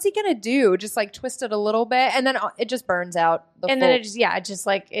like, what's he gonna do? Just like twist it a little bit, and then it just burns out. And then it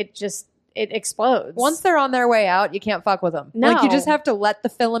explodes. Once they're on their way out, you can't fuck with them. No. Like you just have to let the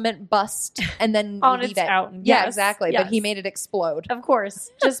filament bust and then On leave its it own. Yeah, Yes, exactly. yes. But he made it explode. Of course,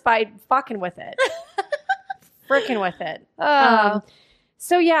 just by fucking with it. Frickin' with it.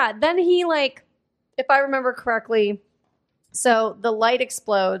 So yeah, then he like, if I remember correctly, so the light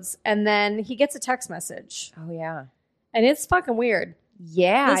explodes and then he gets a text message. Oh yeah, And it's fucking weird.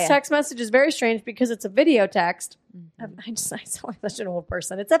 yeah. This text message is very strange because it's a video text. I sound like such an old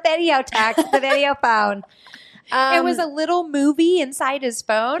person. It's a video text. It's a video phone. It was a little movie inside his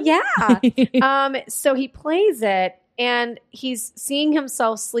phone. Yeah. So he plays it and he's seeing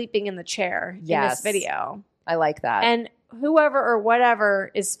himself sleeping in the chair in Yes. this video. I like that. And whoever or whatever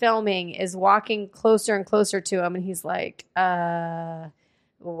is filming is walking closer and closer to him. And he's like,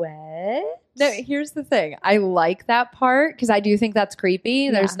 what? No, here's the thing. I like that part because I do think that's creepy.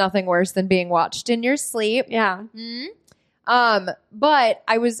 There's nothing worse than being watched in your sleep. Yeah. But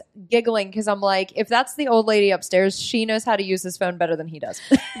I was giggling because I'm like, if that's the old lady upstairs, she knows how to use his phone better than he does.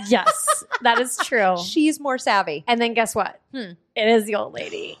 Yes, that is true. She's more savvy. And then guess what? It is the old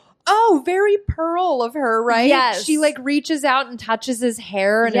lady. Oh, very Pearl of her, right? Yes. She like reaches out and touches his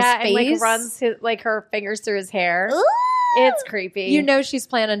hair and his face. and like runs her fingers through his hair. Ooh. It's creepy. You know she's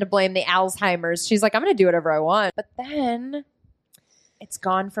planning to blame the Alzheimer's. She's like, I'm going to do whatever I want. But then it's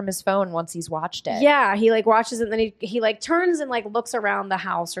gone from his phone once he's watched it. Yeah, he like watches it and then he like turns and like looks around the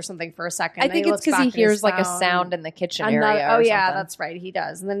house or something for a second. I Then think he it's looks because he back at his hears like a phone. sound in the kitchen Another- area. Oh or yeah, something. that's right. He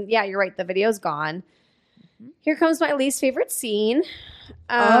does. And then yeah, you're right. The video's gone. Here comes my least favorite scene.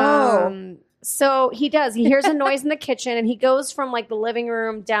 So he does. He hears a noise in the kitchen and he goes from like the living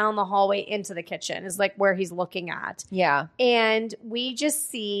room down the hallway into the kitchen is like where he's looking at. Yeah. And we just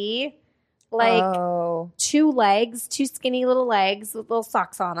see like two skinny little legs with little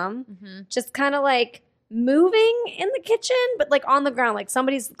socks on them. Just kind of like moving in the kitchen, but like on the ground. Like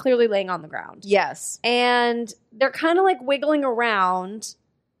somebody's clearly laying on the ground. Yes. And they're kind of like wiggling around.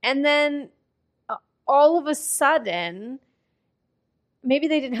 And then all of a sudden, maybe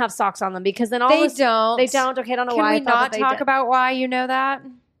they didn't have socks on them because then They don't. They don't. Okay, I don't know Can why. we I thought not that they talk did. about why you know that?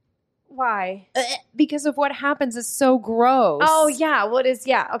 Why? Because of what happens is so gross. Oh, yeah. What is,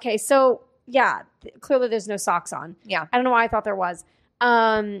 yeah. Okay. So, yeah, clearly there's no socks on. Yeah. I don't know why I thought there was.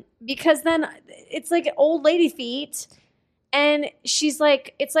 Because then it's like old lady feet. And she's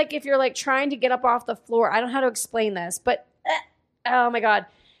like, it's like if you're like trying to get up off the floor. I don't know how to explain this, but oh my God.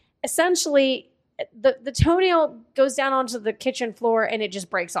 Essentially, the toenail goes down onto the kitchen floor and it just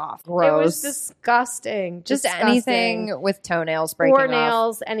breaks off. Gross. It was disgusting. Just Disgusting. anything with toenails breaking Or off.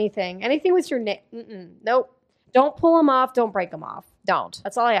 nails, anything. Anything with your nail. Nope. Don't pull them off. Don't break them off. Don't.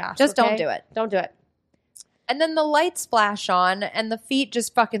 That's all I ask. Just okay? don't do it. Don't do it. And then the lights flash on and the feet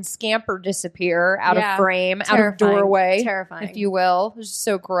just fucking scamper disappear out Yeah. of frame, out of Terrifying. doorway, Terrifying. if you will. It's just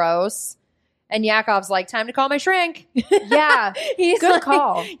so gross. And Yakov's like, time to call my shrink. Yeah. He's Good like-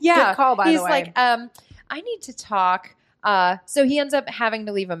 call. Yeah. Good call, by the way. He's like, I need to talk. So he ends up having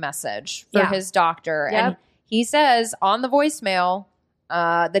to leave a message for Yeah. his doctor. Yep. And he says on the voicemail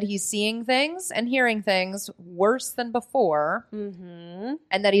that he's seeing things and hearing things worse than before Mm-hmm.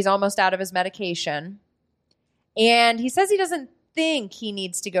 and that he's almost out of his medication. And he says he doesn't think he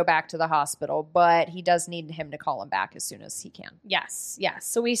needs to go back to the hospital, but he does need him to call him back as soon as he can. Yes. Yes.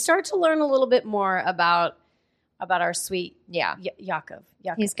 So we start to learn a little bit more about our sweet Yeah. Yakov.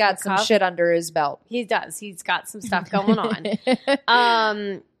 He's got some Yakov. shit under his belt. He does. He's got some stuff going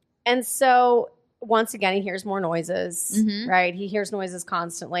on. And so once again, he hears more noises, Mhm. right? He hears noises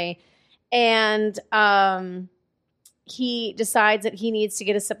constantly. And he decides that he needs to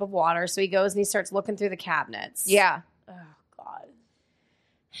get a sip of water. So he goes and he starts looking through the cabinets. Yeah. Oh, God.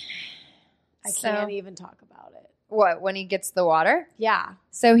 I So- can't even talk about it. What, when he gets the water? Yeah.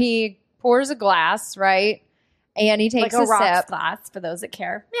 So he pours a glass, right? And he takes Like a rocks sip. glass for those that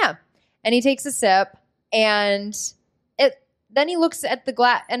care. Yeah. And he takes a sip and then he looks at the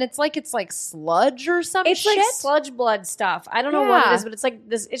glass and it's like sludge or some It's shit. like sludge blood stuff. I don't know what it Yeah. is, but it's like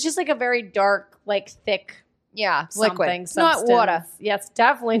this. It's just like a very dark, like thick Yeah, something. liquid. It's not substance. water. Yeah, it's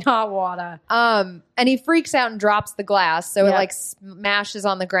definitely not water. And he freaks out and drops the glass. So it Yep. like smashes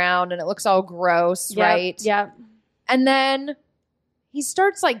on the ground and it looks all gross, Yep, right? Yep. And then he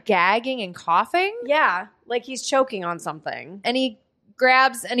starts like gagging and coughing Yeah. Like he's choking on something. and he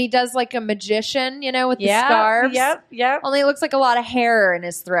grabs and he does like a magician, you know, with Yeah. the scarves. Yep. Yep. Only it looks like a lot of hair in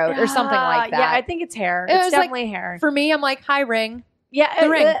his throat or something like that. Yeah, I think it's hair. It It's was like- definitely hair. For me, I'm like, hi, ring. Yeah, the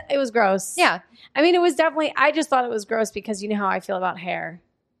ring. it was gross. Yeah. I mean, it was definitely. I just thought it was gross because you know how I feel about hair.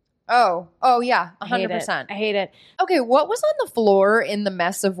 Oh yeah, I hate it. 100%. I hate it. Okay, what was on the floor in the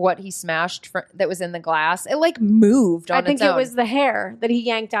mess of what he smashed that was in the glass? It like moved on I think its own. it was the hair that he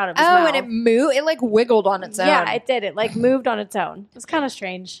yanked out of his Oh, mouth. and it moved. It like wiggled on its own. Yeah, it did. It like moved on its own. It was kind of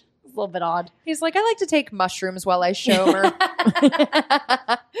strange. It was a little bit odd. He's like, I like to take mushrooms while I shomer.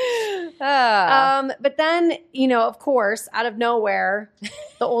 Ah. But then, you know, of course, out of nowhere,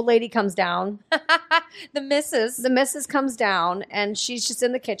 the old lady comes down. The missus. The missus comes down and she's just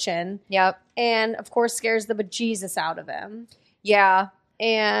in the kitchen Yep. and, of course, scares the bejesus out of him. Yeah.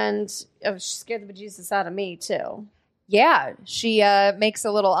 And she scared the bejesus out of me, too. Yeah. She makes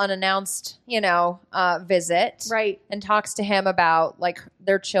a little unannounced, visit. Right. And talks to him about like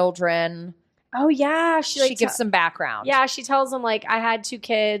their children. Oh, yeah. She gives some background. Yeah, she tells him, like, I had 2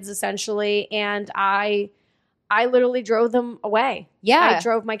 kids, essentially, and I literally drove them away. Yeah. I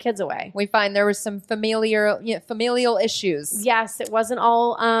drove my kids away. We find there was some familial issues. Yes, it wasn't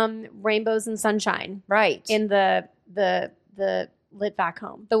all rainbows and sunshine Right. in the lit back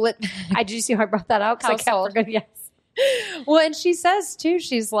home. the lit. Did you see how I brought that out? Because I kept Household. forgetting. Yes. Well, and she says too,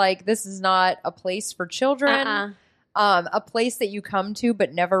 she's like, this is not a place for children. A place that you come to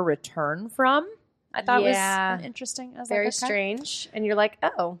but never return from. I thought Yeah. was interesting. I was Very like, okay. strange. And you're like,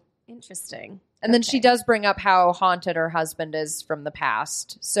 oh, interesting. And then she Okay. does bring up how haunted her husband is from the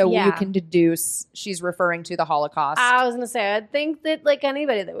past. So you Yeah. can deduce she's referring to the Holocaust. I was going to say, I think that like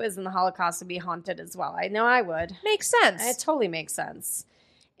anybody that was in the Holocaust would be haunted as well. I know I would. Makes sense. It totally makes sense.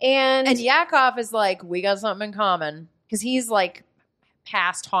 And Yakov is like, we got something in common. Because he's like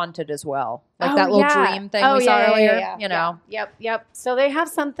past haunted as well. Like Oh, that little yeah. dream thing Oh, we saw yeah, earlier. yeah. You know. Yep. So they have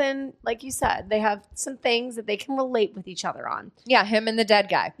something, like you said, they have some things that they can relate with each other on. Yeah, him and the dead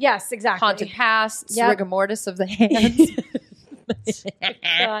guy. Yes, exactly. Haunted pasts, Yep. rigor mortis of the hands.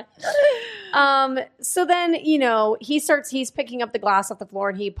 So then, you know, he's picking up the glass off the floor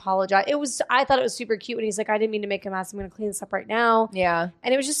and he apologized. I thought it was super cute when he's like, I didn't mean to make a mess. I'm going to clean this up right now. Yeah.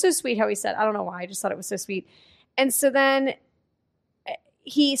 And it was just so sweet how he said, I don't know why. I just thought it was so sweet. And so then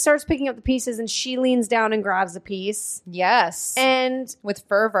he starts picking up the pieces and she leans down and grabs a piece. Yes. And with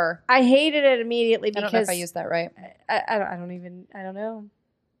fervor. I hated it immediately I because don't know if I used that right. I don't know.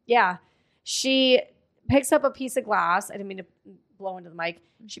 Yeah. She picks up a piece of glass. I didn't mean to blow into the mic.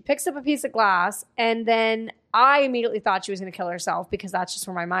 She picks up a piece of glass and then I immediately thought she was going to kill herself because that's just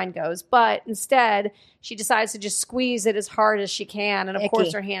where my mind goes. But instead, she decides to just squeeze it as hard as she can. And of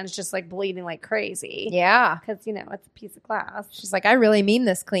course, her hand's just like bleeding like crazy. Yeah. Because, you know, it's a piece of glass. She's like, I really mean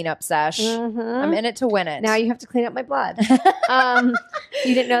this cleanup sesh. I'm in it to win it. Now you have to clean up my blood.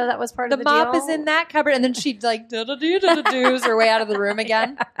 You didn't know that was part of the mop deal? is in that cupboard. And then she like doos her way out of the room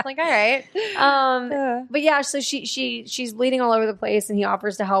again. Like, all right. But yeah, so she's bleeding all over the place and he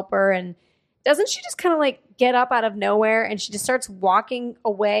offers to help her. And doesn't she just kind of like get up out of nowhere and she just starts walking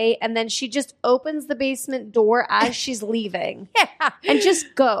away and then she just opens the basement door as she's leaving and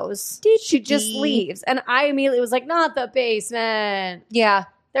just goes. She just leaves. And I immediately was like, not the basement. Yeah.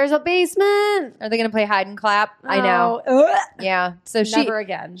 There's a basement. Are they going to play hide and clap? I know. Yeah. So never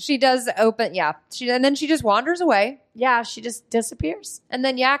again. She does open. Yeah. And then she just wanders away. Yeah. She just disappears. And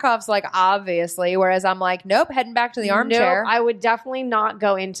then Yakov's like, obviously, whereas I'm like, nope, heading back to the armchair. Nope, I would definitely not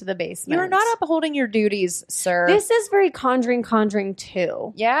go into the basement. You're not upholding your duties, sir. This is very Conjuring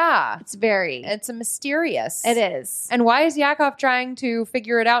 2. Yeah. It's a mysterious. It is. And why is Yakov trying to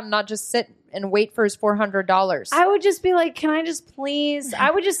figure it out and not just sit and wait for his $400? I would just be like, can I just please? I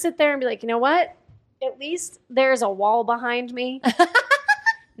would just sit there and be like, you know what? At least there's a wall behind me.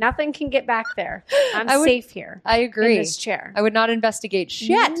 Nothing can get back there. I'm safe here. I agree. In this chair. I would not investigate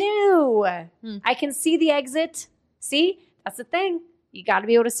shit. No. I can see the exit. See? That's the thing. You got to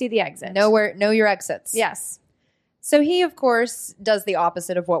be able to see the exit. Know your exits. Yes. So he, of course, does the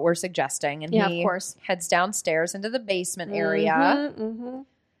opposite of what we're suggesting. And he of course. Heads downstairs into the basement area. Mm-hmm.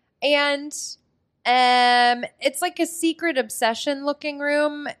 And it's like a secret obsession looking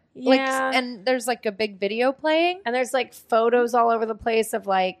room. Yeah. And there's like a big video playing. And there's like photos all over the place of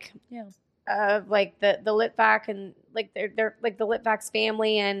like like the Litvak and like they're like the Litvak's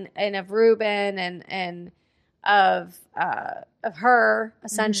family and of Ruben and of her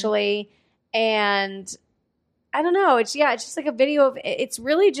essentially. And I don't know. It's just like a video of it's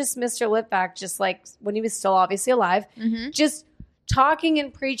really just Mr. Litvak, just like when he was still obviously alive, just talking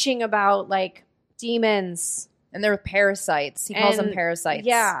and preaching about like demons. And they're parasites. He calls them parasites.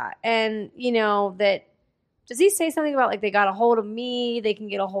 Yeah. And, you know, does he say something about like they got a hold of me, they can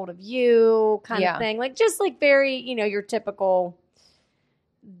get a hold of you kind of thing? Like just like very, you know, your typical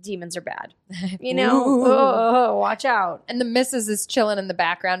demons are bad. You know, watch out. And the missus is chilling in the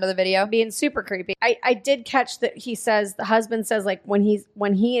background of the video. Being super creepy. I did catch that the husband says like when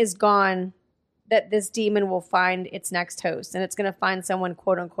he is gone, that this demon will find its next host and it's going to find someone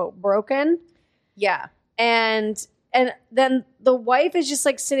quote unquote broken. Yeah. And then the wife is just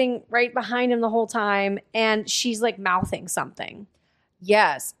like sitting right behind him the whole time and she's like mouthing something.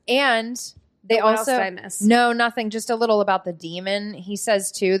 Yes. And they what also else did I miss? No, nothing. Just a little about the demon. He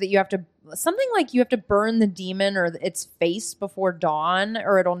says too that you have to burn the demon or its face before dawn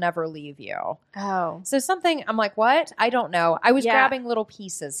or it'll never leave you. Oh. So something I'm like, what? I don't know. I was grabbing little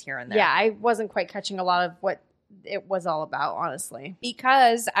pieces here and there. Yeah, I wasn't quite catching a lot of what it was all about, honestly,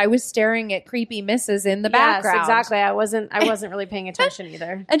 because I was staring at creepy misses in the background. Yes, exactly. I wasn't really paying attention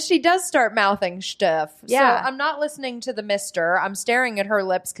either. And she does start mouthing stuff. Yeah. So I'm not listening to the mister. I'm staring at her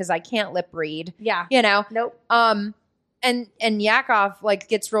lips because I can't lip read. Yeah. You know? Nope. And Yakov like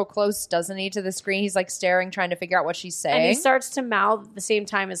gets real close, doesn't he, to the screen? He's like staring, trying to figure out what she's saying. And he starts to mouth at the same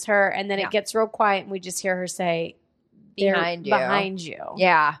time as her, and then it gets real quiet, and we just hear her say, Behind you.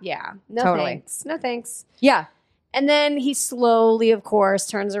 Yeah. Yeah. No Totally. thanks. No thanks. Yeah. And then he slowly, of course,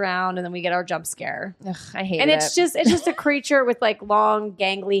 turns around, and then we get our jump scare. Ugh, I hate it. And it's just a creature with like long,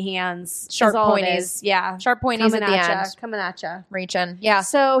 gangly hands. Sharp all it pointies. is. Yeah. Sharp pointies at the end. Coming at you. Reaching. Yeah.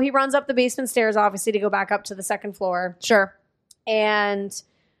 So he runs up the basement stairs, obviously, to go back up to the second floor. Sure. And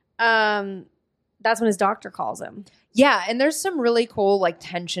that's when his doctor calls him. Yeah, and there's some really cool like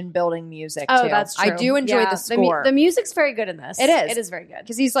tension building music too. That's true. I do enjoy the score. The music's very good in this. It is. It is very good.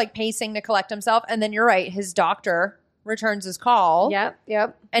 Because he's like pacing to collect himself. And then you're right, his doctor returns his call.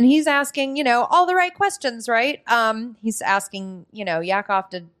 Yep. And he's asking, you know, all the right questions, right? He's asking, you know, Yakov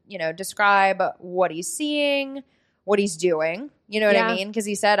to, you know, describe what he's seeing, what he's doing. You know what I mean? Because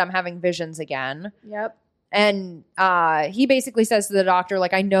he said, I'm having visions again. Yep. And he basically says to the doctor,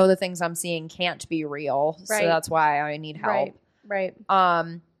 like, I know the things I'm seeing can't be real. Right. So that's why I need help. Right.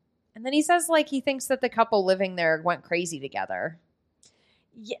 And then he says, like, he thinks that the couple living there went crazy together.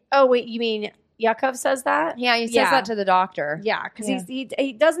 Yeah. Oh, wait, you mean Yakov says that? Yeah, he says that to the doctor. Yeah, because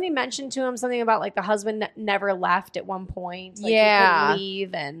he doesn't he mention to him something about like the husband never left at one point. Like, he couldn't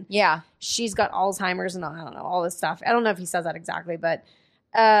leave, and she's got Alzheimer's and I don't know, all this stuff. I don't know if he says that exactly, but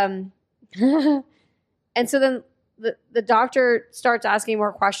and so then the doctor starts asking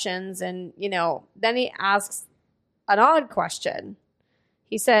more questions, and you know, then he asks an odd question.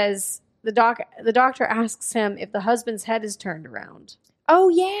 He says, the doctor asks him if the husband's head is turned around. Oh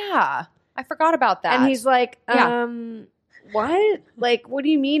yeah, I forgot about that. And he's like, Yeah. what? Like, what do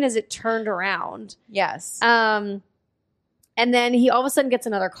you mean? Is it turned around? yes, And then he all of a sudden gets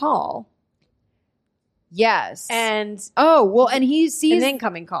another call, yes, and and he sees an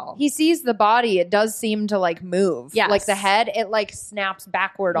incoming call. he sees the body. It does seem to like move. Yes. Like the head, it like snaps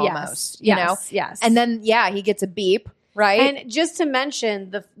backward almost. You know, yes. and then he gets a beep. Right. And just to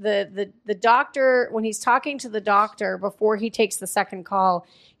mention, the doctor, when he's talking to the doctor before he takes the second call,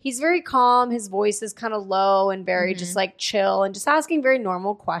 he's very calm. His voice is kind of low and very just like chill and just asking very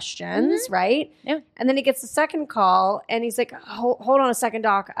normal questions, right? Yeah. And then he gets the second call and he's like, hold on a second,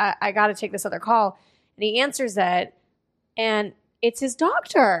 doc. I got to take this other call. And he answers it and it's his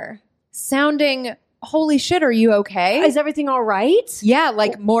doctor. Sounding, holy shit, are you okay? Is everything all right? Yeah,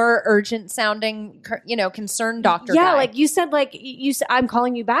 like more urgent sounding, concerned doctor. Yeah, guy. like you said, I'm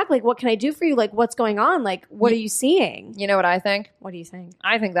calling you back. Like, what can I do for you? Like, what's going on? Like, what are you seeing? You know what I think? What are you saying?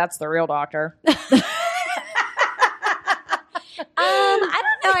 I think that's the real doctor. I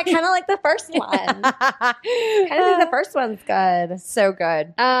don't know. I kind of like the first one. I think the first one's good. So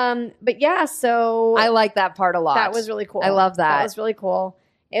good. But yeah, so I like that part a lot. that was really cool. I love that. That was really cool.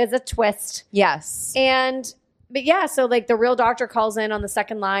 It was a twist. Yes. But yeah, so like the real doctor calls in on the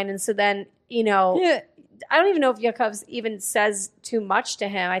second line. And so then, I don't even know if Yakov's even says too much to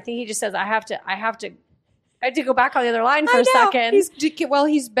him. I think he just says, I have to go back on the other line for a second.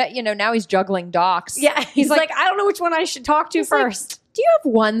 Now he's juggling docs. Yeah. He's like, I don't know which one I should talk to first. Like, do you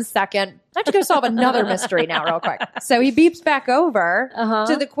have 1 second? I have to go solve another mystery now real quick. So he beeps back over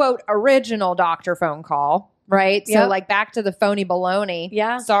to the quote original doctor phone call. Right. Yep. So like back to the phony baloney.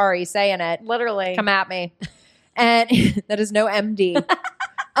 Yeah. Sorry, saying it. Literally. Come at me. And that is no MD.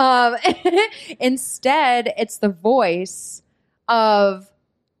 Instead, it's the voice of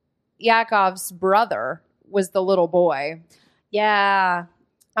Yakov's brother was the little boy. Yeah.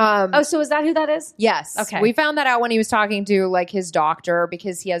 So is that who that is? Yes. Okay. We found that out when he was talking to like his doctor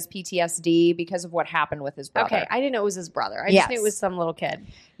because he has PTSD because of what happened with his brother. Okay. I didn't know it was his brother. I just knew it was some little kid.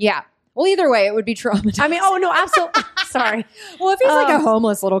 Yeah. Well, either way, it would be traumatizing. I mean, oh no, absolutely. Sorry. Well, if he's like a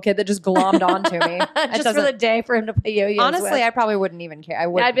homeless little kid that just glommed onto me, just for the day for him to play yo-yos honestly, with. I probably wouldn't even care.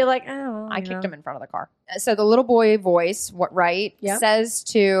 I'd be like, oh, well, I kicked him in front of the car. So the little boy voice, Yep. says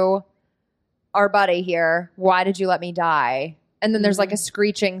to our buddy here, "Why did you let me die?" And then there's like a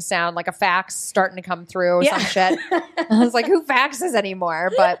screeching sound, like a fax starting to come through or some shit. I was like, who faxes anymore?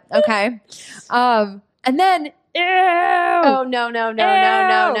 But okay. And then, ew. Oh, no.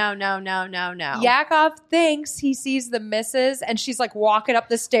 Yakov thinks he sees the missus and she's like walking up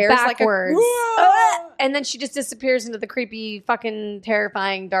the stairs backwards. like and then she just disappears into the creepy, fucking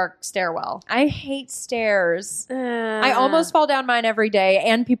terrifying, dark stairwell. I hate stairs. I I almost fall down mine every day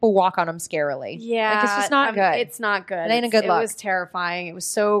and people walk on them scarily. Yeah. Like, it's just not good. It's not good. It ain't a good look. It was terrifying. It was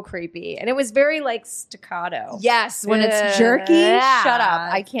so creepy. And it was very like staccato. Yes, when it's jerky, Yeah. shut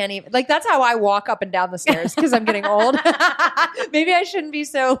up. I can't even. Like, that's how I walk up and down the stairs because I'm getting old. Maybe I shouldn't be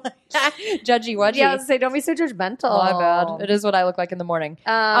so judgy-wudgy. Yeah, I was gonna say, don't be so judgmental. My bad. It is what I look like in the morning.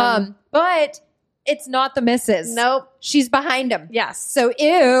 But it's not the missus. Nope. She's behind him. Yes. So,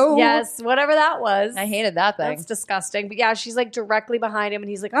 ew. Yes, whatever that was. I hated that thing. That's disgusting. But yeah, she's like directly behind him and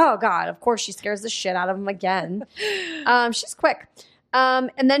he's like, oh God, of course she scares the shit out of him again. She's quick. And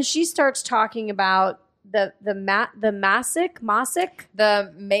then she starts talking about the Masic?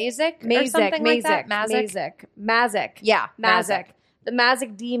 The Mazik or something like that? Mazik. Yeah. Mazik. The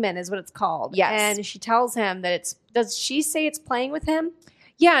Mazik demon is what it's called. Yes. And she tells him that does she say it's playing with him?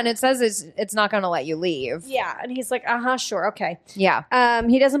 Yeah, and it says it's not going to let you leave. Yeah. And he's like, sure, okay. Yeah.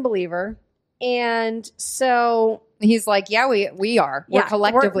 He doesn't believe her. And so he's like, yeah, we are. We're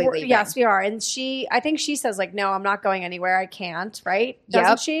collectively leaving. Yes, we are. And I think she says like, no, I'm not going anywhere. I can't. Right?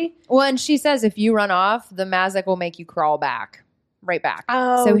 Doesn't she? Well, and she says if you run off, the Mazik will make you crawl back. Right back.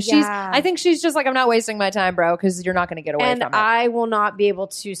 Oh, so I think she's just like, I'm not wasting my time, bro, because you're not going to get away from it. And I will not be able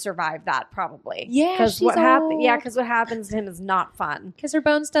to survive that probably. Yeah, because what happens? Yeah, because what happens to him is not fun. Because her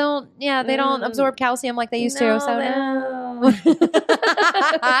bones don't. Yeah, they don't absorb calcium like they used to. So no.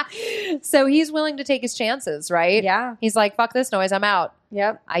 So he's willing to take his chances, right? Yeah. He's like, fuck this noise, I'm out.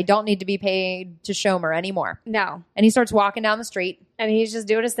 Yep. I don't need to be paid to Shomer anymore. No. And he starts walking down the street, and he's just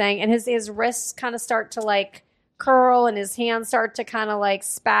doing his thing, and his wrists kind of start to like curl and his hands start to kind of like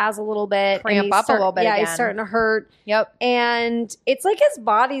spaz a little bit. Cramp up a little bit Yeah, again. he's starting to hurt. Yep. And it's like his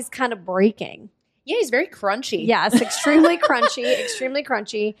body's kind of breaking. Yeah, he's very crunchy. Yes, extremely crunchy, extremely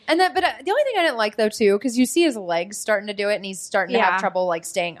crunchy. And that, but the only thing I didn't like though too, because you see his legs starting to do it, and he's starting to have trouble like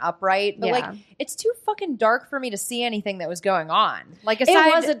staying upright. But like, it's too fucking dark for me to see anything that was going on. Like,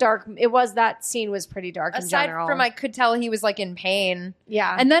 aside, that scene was pretty dark in general. Aside from, I could tell he was like in pain.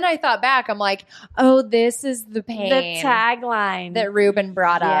 Yeah. And then I thought back, I'm like, oh, this is the pain. The tagline that Ruben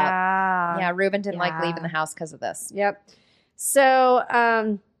brought up. Yeah, Ruben didn't like leaving the house because of this. Yep.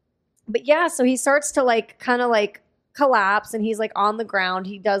 So, but yeah, so he starts to like kind of like collapse, and he's like on the ground.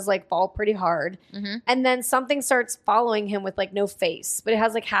 He does like fall pretty hard. Mm-hmm. And then something starts following him with like no face, but it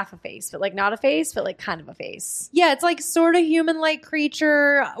has like half a face, but like not a face, but like kind of a face. Yeah, it's like sort of human-like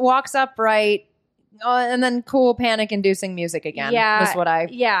creature, walks upright, and then cool panic-inducing music again. Yeah. Is what I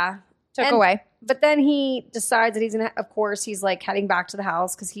took away. But then he decides that he's going to, of course, he's like heading back to the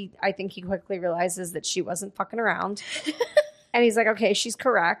house because I think he quickly realizes that she wasn't fucking around. And he's like, okay, she's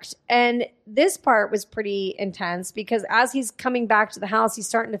correct. And this part was pretty intense because as he's coming back to the house, he's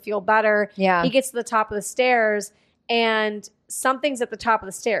starting to feel better. Yeah. He gets to the top of the stairs and something's at the top of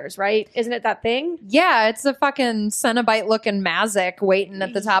the stairs, right? Isn't it that thing? Yeah, it's a fucking Cenobite looking Mazik waiting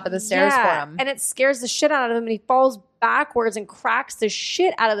at the top of the stairs for him. And it scares the shit out of him, and he falls backwards and cracks the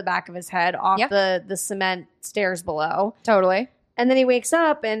shit out of the back of his head off the cement stairs below. Totally. And then he wakes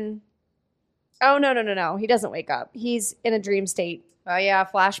up and oh, no. He doesn't wake up. He's in a dream state. Oh, yeah.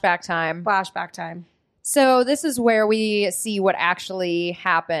 Flashback time. So this is where we see what actually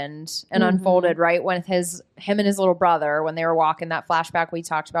happened and unfolded, right? When him and his little brother, when they were walking, that flashback we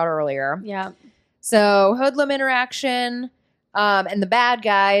talked about earlier. Yeah. So hoodlum interaction, and the bad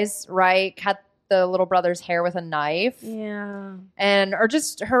guys, right, cut the little brother's hair with a knife. Yeah. And are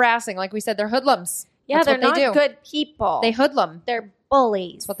just harassing. Like we said, they're hoodlums. Yeah, That's they're not good people. They hoodlum. They're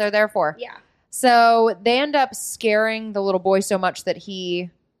bullies. That's what they're there for. Yeah. So they end up scaring the little boy so much that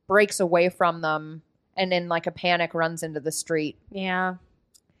he breaks away from them and in like a panic runs into the street. Yeah.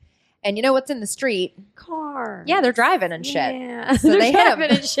 And you know what's in the street? Cars. Yeah, they're driving and shit. Yeah. So they hit him.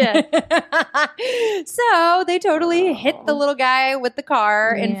 And shit. So they totally hit the little guy with the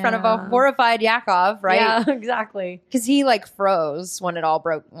car in front of a horrified Yakov, right? Yeah, exactly. Because he like froze when it all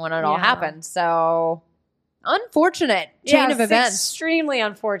happened. So unfortunate chain of events. Extremely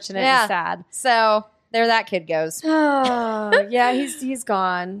unfortunate and sad. So there that kid goes. Oh, yeah, he's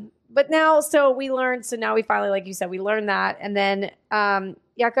gone. But now, so now we finally, like you said, we learned that. And then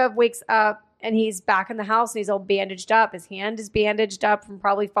Yakov wakes up and he's back in the house and he's all bandaged up. His hand is bandaged up from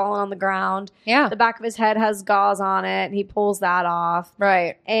probably falling on the ground. Yeah. The back of his head has gauze on it and he pulls that off.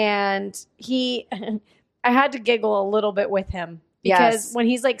 Right. And I had to giggle a little bit with him. Because when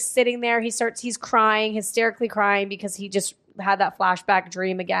he's like sitting there, he's crying, hysterically crying because he just had that flashback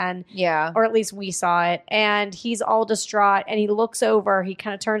dream again. Yeah. Or at least we saw it. And he's all distraught and he looks over, he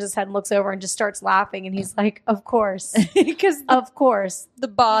kind of turns his head and looks over and just starts laughing. And he's like, of course. Because of course. The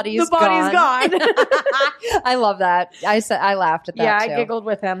body's gone. I love that. I laughed at that yeah, too. I giggled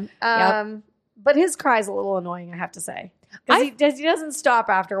with him. But his cry's a little annoying, I have to say. Because he doesn't stop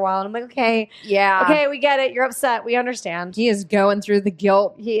after a while. And I'm like, okay. Yeah. Okay, we get it. You're upset. We understand. He is going through the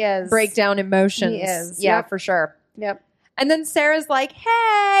guilt. He is. Breakdown emotions. He is. Yeah, for sure. Yep. And then Sarah's like,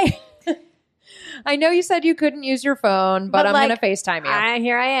 hey, I know you said you couldn't use your phone, but I'm going to FaceTime you.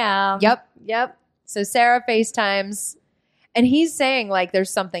 Here I am. Yep. So Sarah FaceTimes. And he's saying, like, there's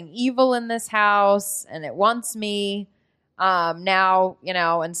something evil in this house and it wants me now,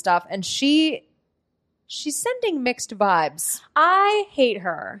 and stuff. And she's sending mixed vibes. I hate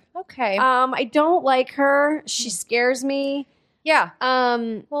her. Okay. I don't like her. She scares me. Yeah.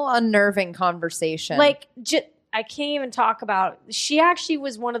 Well, unnerving conversation. Like, I can't even talk about. She actually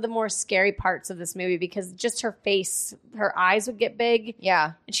was one of the more scary parts of this movie because just her face, her eyes would get big.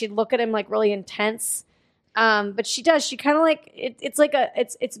 Yeah. And she'd look at him like really intense. But she does. She kind of like it's like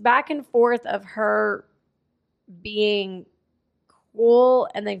it's back and forth of her being cool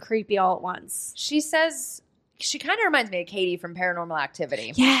and then creepy all at once. She says she kind of reminds me of Katie from Paranormal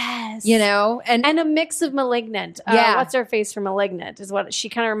Activity. Yes. And a mix of Malignant. What's her face from Malignant is what she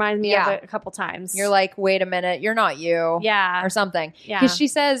kind of reminds me of a couple times. You're like, wait a minute, you're not you. Yeah. Or something. Yeah. Because she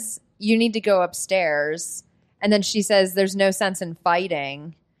says you need to go upstairs. And then she says there's no sense in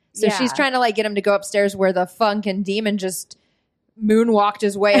fighting. So she's trying to like get him to go upstairs where the funkin' demon just moonwalked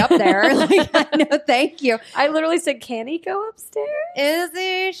his way up there. Like, no, thank you. I literally said, can he go upstairs? Is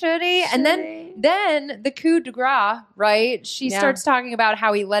he? Should he? And then the coup de grace, right? She starts talking about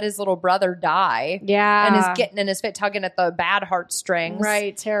how he let his little brother die. Yeah. And is getting in his fit, tugging at the bad heartstrings.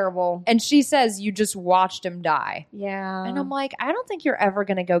 Right. Terrible. And she says, you just watched him die. Yeah. And I'm like, I don't think you're ever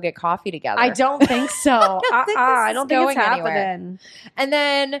going to go get coffee together. I don't think so. I don't think it's happening. Anywhere. And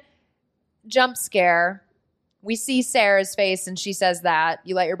then jump scare. We see Sarah's face and she says that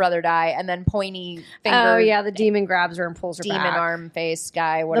you let your brother die, and then pointy finger. Oh yeah, the demon grabs her and pulls her demon back. arm face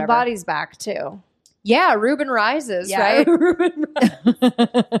guy, whatever. The body's back too. Yeah, Reuben rises, Yeah, right? Reuben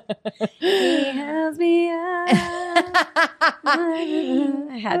He has me out.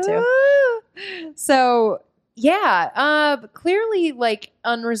 I had to. So yeah, clearly like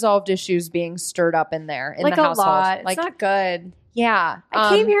unresolved issues being stirred up in there in Like the a household. lot. Like It's not good. yeah, I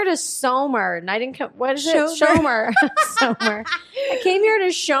came here to Somer, and I didn't come. What is it? Schomer. Somer. I came here to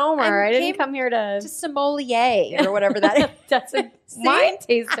Schomer. I didn't came come here to. to sommelier or whatever that is. That's a wine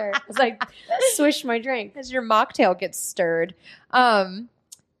taster. As I swish my drink. As your mocktail gets stirred.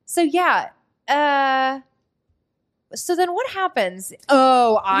 So yeah. So then what happens?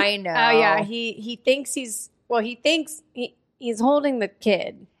 Oh, I know. Oh yeah, he thinks he's holding the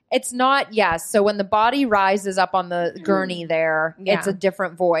kid. It's not, yes. So when the body rises up on the gurney there, Yeah. it's a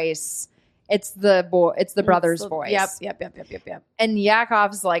different voice. It's the brother's voice. Yep. And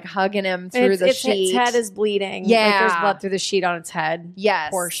Yakov's like hugging him through the sheet. Its head is bleeding. Yeah. Like there's blood through the sheet on its head.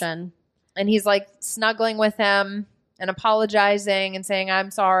 Yes. Portion. And he's like snuggling with him and apologizing and saying,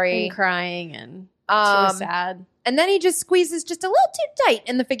 I'm sorry. And crying and it's really sad. And then he just squeezes just a little too tight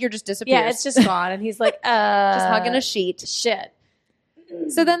and the figure just disappears. Yeah, it's just gone. And he's like, just hugging a sheet. Shit.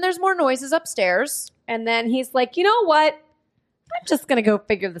 So then there's more noises upstairs. And then he's like, you know what? I'm just going to go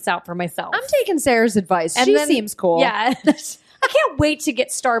figure this out for myself. I'm taking Sarah's advice. And She then- seems cool. Yeah. I can't wait to get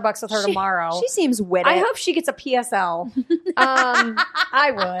Starbucks with her tomorrow. She seems witty. I hope she gets a PSL.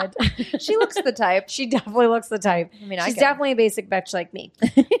 I would. She looks the type. She definitely looks the type. I mean, She's definitely a basic bitch like me.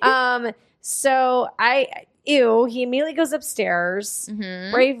 So he immediately goes upstairs.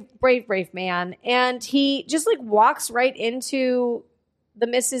 Mhm. Brave man. And he just like walks right into the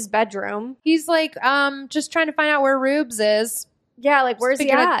Mrs. bedroom. He's like, just trying to find out where Rubes is. Yeah, like where's he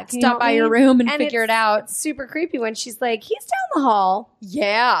Figure at? to Can you stop help by me? your room and And figure it out. It's super creepy when she's like, he's down the hall.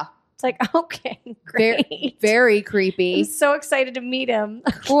 Yeah. It's like, okay, great. Very creepy. I'm so excited to meet him.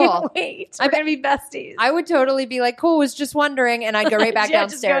 I Cool. can't wait. We're going to be besties. I would totally be like, cool, was just wondering. And I'd go right back Yeah,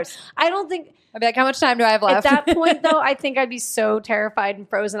 just downstairs. I don't think, I'd be like, how much time do I have left? at that point though, I think I'd be so terrified and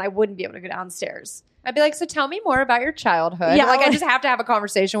frozen, I wouldn't be able to go downstairs. I'd be like, so tell me more about your childhood. Yeah, Like, I like- just have to have a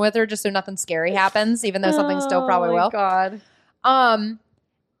conversation with her just so nothing scary happens, even though something still probably Oh my will. God.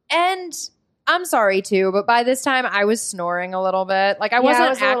 And I'm sorry too, but by this time I was snoring a little bit. Like I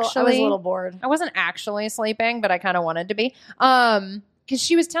wasn't I was a little bored. I wasn't actually sleeping, but I kind of wanted to be. Because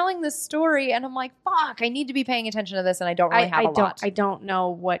she was telling this story, and I'm like, "Fuck! I need to be paying attention to this," and I don't really have a lot. I don't know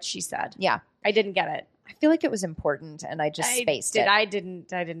what she said. Yeah, I didn't get it. I feel like it was important, and I just spaced it. I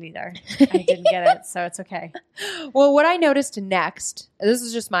didn't either. I didn't get it, so it's okay. Well, what I noticed next, this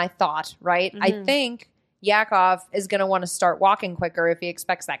is just my thought, right? I Mhm. think Yakov is going to want to start walking quicker if he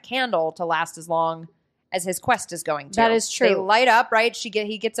expects that candle to last as long as his quest is going to. That is true. They light up, right?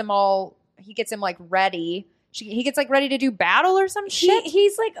 He gets him like ready. He gets like ready to do battle or some shit.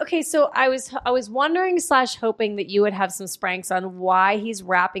 He's like, okay, so I was wondering / hoping that you would have some spranks on why he's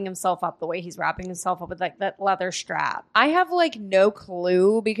wrapping himself up the way he's wrapping himself up with like that leather strap. I have like no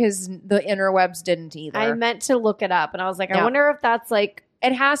clue because the interwebs didn't either. I meant to look it up, and I was like, Yeah. I wonder if that's like,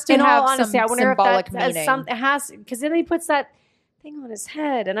 it has to in have all honesty, some I wonder if symbolic that has meaning. it has, because then he puts that thing on his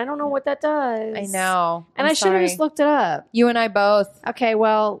head, and I don't know what that does. I know. and I'm I should have sorry. just looked it up. You and I both. Okay,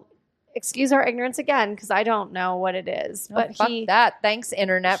 well, excuse our ignorance again because I don't know what it is. Oh, But fuck that. Thanks,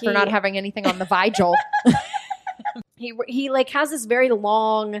 internet, for not having anything on the Vigil. he like has this very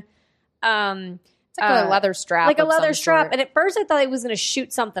long, It's like a leather strap. like a of leather some strap. sort. And at first I thought he was going to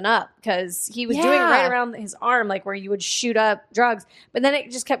shoot something up because he was doing Yeah. right around his arm, like where you would shoot up drugs. But then it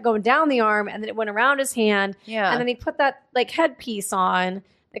just kept going down the arm, and then it went around his hand, Yeah. and then he put that like headpiece on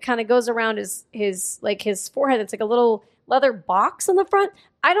that kind of goes around his forehead. It's like a little leather box on the front.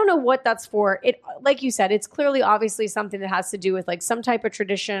 I don't know what that's for. It, like you said, it's clearly obviously something that has to do with like some type of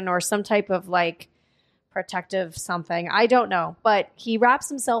tradition or some type of like protective something. I don't know, but he wraps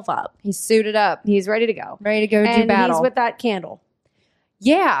himself up. He's suited up, He's ready to go. ready to go do And battle. he's with that candle.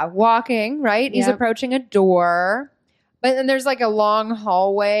 Yeah, walking, right? He's Yep. approaching a door. But then there's like a long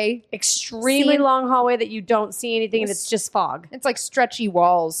hallway. Extremely Scene. long hallway that you don't see anything, and it's just fog. It's like stretchy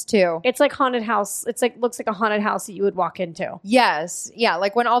walls too. It's like haunted house. It's like looks like a haunted house that you would walk into. Yes. Yeah,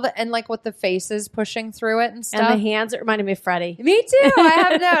 like when like with the faces pushing through it and stuff. And the hands, it reminded me of Freddy. Me too. I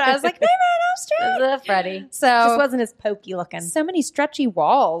have a note. I was like, they ran out straight. The Freddy. So Just wasn't as pokey looking. so many stretchy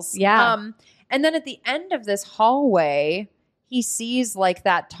walls. Yeah. And then at the end of this hallway, he sees like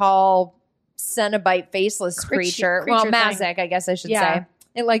that tall Cenobite faceless creature. Well, creature Mazak, I guess I should Yeah. say.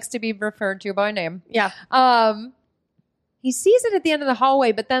 It likes to be referred to by name. Yeah. He sees it at the end of the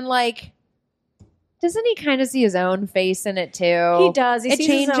hallway, but then like Doesn't he kind of see his own face in it too? He does. He It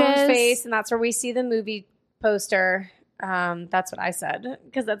sees his own changes. face, and that's where we see the movie poster. That's what I said,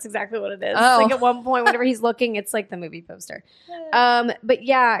 because that's exactly what it is. Oh. Like at one point, whenever he's looking, it's like the movie poster. But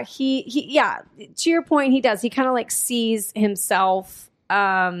yeah, he to your point, he does. He kind of like sees himself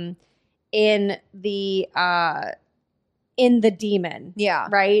in the demon, Yeah.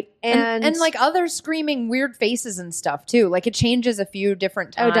 right? And like other screaming weird faces and stuff too. Like it changes a few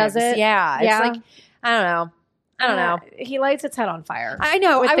different times. Oh, does it? Yeah. It's Yeah. like, I don't know. He lights its head on fire. I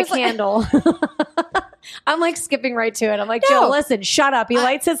know. With I the was like- candle. I'm like skipping right to it. I'm like, No. Jill, listen, shut up. He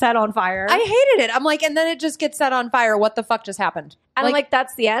lights his head on fire. I hated it. I'm like, and then it just gets set on fire. What the fuck just happened? and I'm like,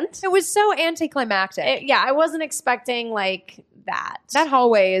 that's the end? it was so anticlimactic. Yeah, I wasn't expecting like that. That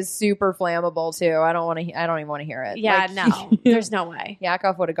hallway is super flammable too. I don't even want to hear it. Yeah, Like, no. There's no way.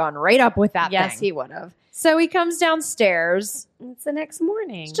 Yakov would have gone right up with that Yes, thing. he would have. So he comes downstairs. It's the next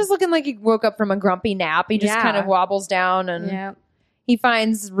morning. He's just looking like he woke up from a grumpy nap. He just Yeah. kind of wobbles down and yeah. he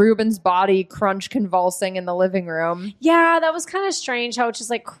finds Ruben's body crunch convulsing in the living room. Yeah, that was kind of strange how it's just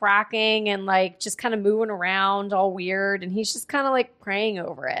like cracking and like just kind of moving around all weird. And he's just kind of like praying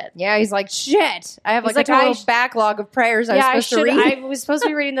over it. Yeah, he's like, shit. I have He's like a like, total backlog of prayers I was supposed to read. I was supposed to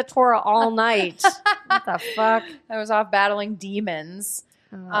be reading the Torah all night. What the fuck? I was off battling demons.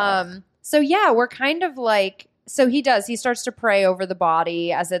 So yeah, we're kind of like, so he starts to pray over the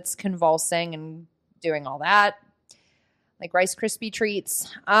body as it's convulsing and doing all that, like Rice Krispie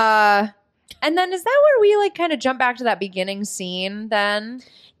treats. And then is that where we like kind of jump back to that beginning scene then?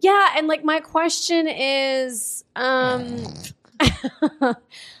 Yeah, and like my question is, my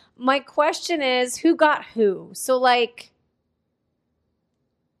question is, who got who? So like,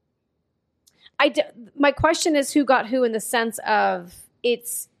 my question is, who got who in the sense of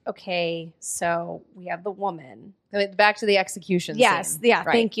it's okay. So we have the woman. Back to the execution Yes, scene. yeah.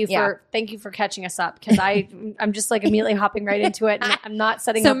 Right. Thank you for catching us up, because I'm just like immediately hopping right into it, and I'm not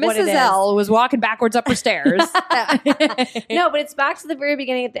setting So up what it Mrs. is. L was walking backwards up her stairs. No, but it's back to the very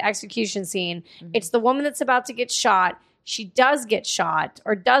beginning at the execution scene. Mm-hmm. It's the woman that's about to get shot. She does get shot,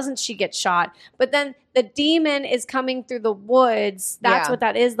 or doesn't she get shot? But then the demon is coming through the woods. That's Yeah. what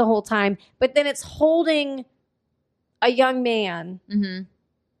that is the whole time. But then it's holding a young man, Mhm.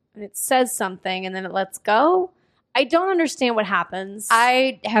 and it says something, and then it lets go. I don't understand what happens.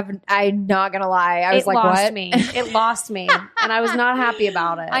 I'm not gonna lie. I was it like, lost what? me. It lost me, and I was not happy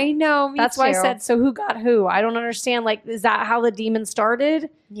about it. I know. Me That's why I too. said, so who got who? I don't understand. Like, is that how the demon started?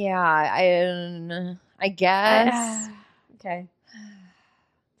 Yeah, I guess. Okay.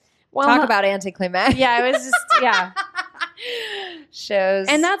 Well, Talk about anticlimax. yeah, it was just yeah, Shows.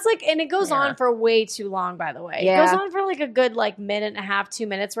 and that's like, and it goes Yeah. on for way too long. By the way, Yeah. it goes on for like a good like minute and a half, 2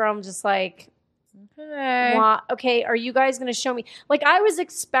 minutes, where I'm just like, okay. okay, are you guys going to show me? Like, I was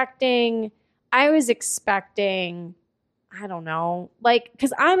expecting. I don't know, like,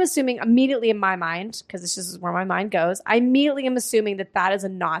 because I'm assuming immediately in my mind, because this is where my mind goes. I immediately am assuming that is a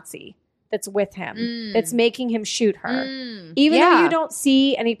Nazi that's with him, that's making him shoot her. Even though Yeah. you don't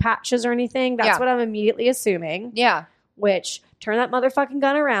see any patches or anything, that's Yeah. what I'm immediately assuming. Yeah. Which, turn that motherfucking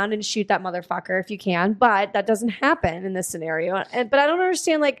gun around and shoot that motherfucker if you can. But that doesn't happen in this scenario. But I don't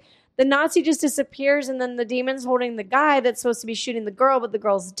understand, like, the Nazi just disappears, and then the demon's holding the guy that's supposed to be shooting the girl, but the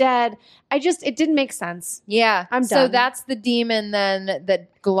girl's dead. It didn't make sense. Yeah. I'm So done. that's the demon then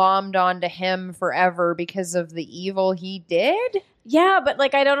that glommed onto him forever because of the evil he did? Yeah, but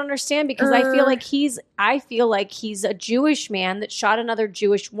like, I don't understand, because I feel Er. like he's a Jewish man that shot another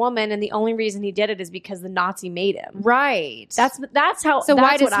Jewish woman, and the only reason he did it is because the Nazi made him. Right. That's how. so that's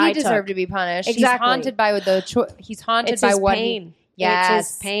why does what he I deserve took. to be punished? Exactly. He's haunted by he's haunted It's by his what pain. Yes. It's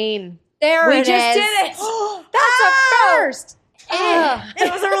his pain. There We it just is. did it. That's a first.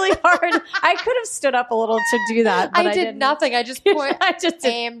 It was really hard. I could have stood up a little to do that, but I did didn't. nothing. I just I just did.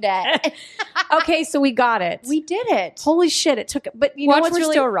 aimed at. Okay, so we got it. We did it. Holy shit! It took. But you know Watch, what's we're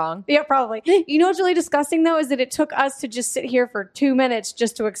really still wrong. Yeah, probably. You know what's really disgusting though is that it took us to just sit here for 2 minutes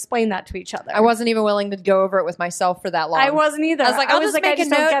just to explain that to each other. I wasn't even willing to go over it with myself for that long. I wasn't either. I was like, I'll just I make a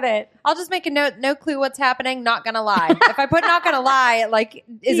just don't note. get it. I'll just make a note. No clue what's happening. Not gonna lie. If I put not gonna lie, it like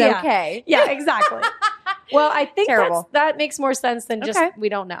is Yeah. okay. Yeah, exactly. Well, I think Terrible. that makes more sense than just Okay. we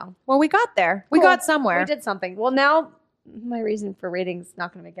don't know. Well, we got there. We Cool. got somewhere. We did something. Well, now my reason for rating is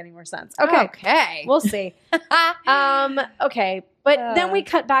not going to make any more sense. Okay. Okay. We'll see. Okay. But then we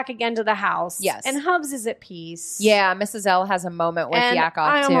cut back again to the house. Yes. And Hubs is at peace. Yeah, Mrs. L has a moment with And Yakov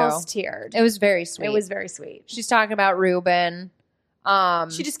I too. almost teared. It was very sweet. It was very sweet. She's talking about Ruben.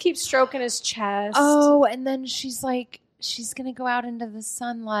 She just keeps stroking his chest. Oh, and then she's like, she's going to go out into the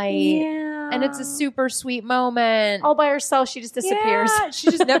sunlight. Yeah. And it's a super sweet moment. all by herself. She just disappears. Yeah,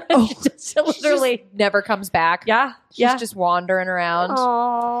 she just never, Literally. never comes back. Yeah. She's just wandering around.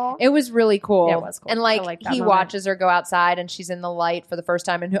 Aww. It was really cool. Yeah, it was cool. And I like like that he moment. watches her go outside and she's in the light for the first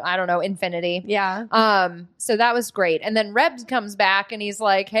time in, I don't know, infinity. Yeah. So that was great. And then Reb comes back and he's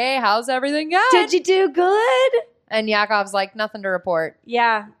like, hey, how's everything going? Did you do good? And Yakov's like, nothing to report.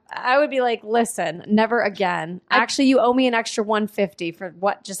 Yeah. I would be like, listen, never again. Actually, you owe me an extra $150 for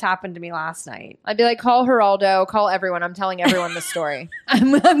what just happened to me last night. I'd be like, call Geraldo, call everyone. I'm telling everyone the story.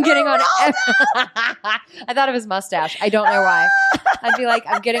 I'm getting on. I thought of his mustache. I don't know why. I'd be like,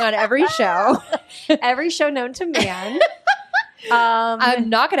 I'm getting on every show. Every show known to man. I'm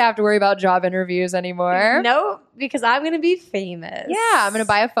not going to have to worry about job interviews anymore. No, because I'm going to be famous. Yeah, I'm going to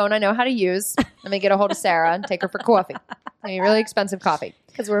buy a phone I know how to use. I'm going to get a hold of Sarah and take her for coffee. I mean, really expensive coffee.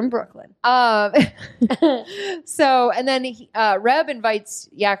 Because we're in Brooklyn. So, and then Reb invites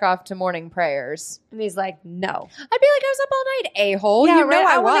Yakov to morning prayers. And he's like, no. I'd be like, I was up all night, a-hole. Yeah, You know right.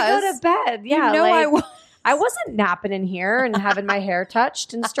 I want was. to go to bed. Yeah, you know like, I was. I wasn't napping in here and having my hair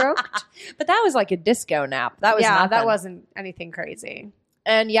touched and stroked. But that was like a disco nap. That was nothing. that wasn't anything crazy.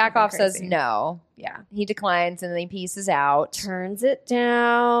 And Yakov says crazy. no. Yeah. He declines and then he pieces out. Turns it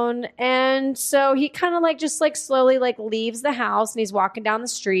down. And so he kind of like just like slowly like leaves the house and he's walking down the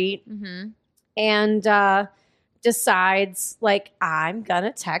street Mm-hmm. and decides like, I'm going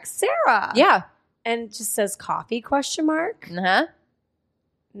to text Sarah. Yeah. And just says coffee ? Uh-huh.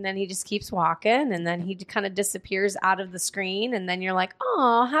 And then he just keeps walking and then he kind of disappears out of the screen. And then you're like,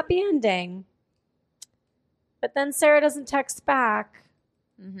 oh, happy ending. But then Sarah doesn't text back.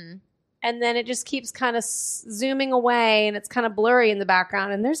 Mm-hmm. And then it just keeps kind of zooming away and it's kind of blurry in the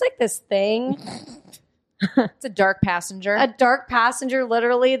background. And there's like this thing, It's a dark passenger. a dark passenger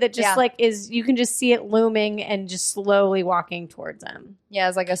literally that just Yeah. like you can just see it looming and just slowly walking towards him. Yeah,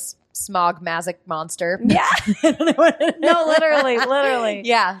 it's like a smog mazic monster. Yeah. I don't know what it is. No, literally.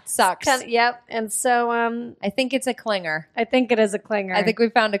 Yeah, it sucks. Yep. And so I think it's a clinger. I think it is a clinger. I think we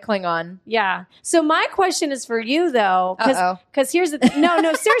found a Klingon. Yeah. So my question is for you though, Uh-oh. because here's the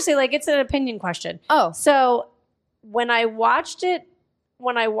no, seriously, like it's an opinion question. Oh. So when I watched it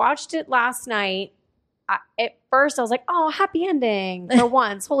last night, at first I was like, oh, happy ending for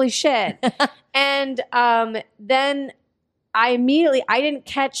once. Holy shit. And then I didn't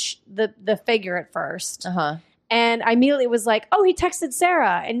catch the figure at first. Uh-huh. And I immediately was like, oh, he texted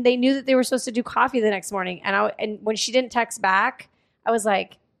Sarah. And they knew that they were supposed to do coffee the next morning. And when she didn't text back, I was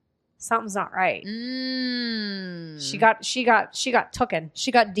like, something's not right. She got tooken.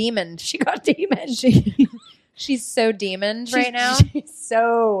 She got demoned. She got demoned. She's so demoned right now.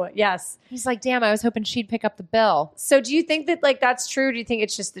 So, yes. He's like, damn, I was hoping she'd pick up the bill. So do you think that like that's true? Do you think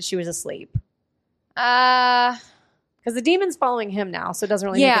it's just that she was asleep? Because the demon's following him now, so it doesn't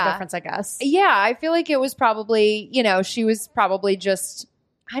really make a difference, I guess. Yeah, I feel like it was probably, she was probably just,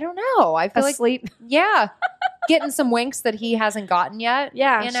 I don't know. I feel Asleep. yeah, getting some winks that he hasn't gotten yet.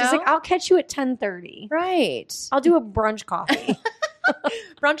 Yeah. you She's know? like, I'll catch you at 10:30. Right. I'll do a brunch coffee.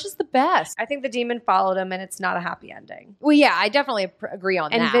 Brunch is the best. I think the demon followed him, and it's not a happy ending. Well, yeah, I definitely agree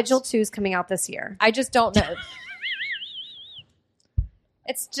on And that. Vigil 2 is coming out this year. I just don't know.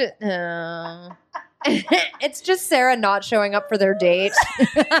 It's just, it's just Sarah not showing up for their date.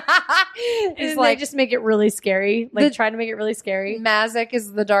 It's like just make it really scary. Like trying to make it really scary. Mazik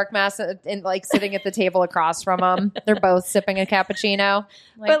is the dark mass and like sitting at the table across from him. They're both sipping a cappuccino.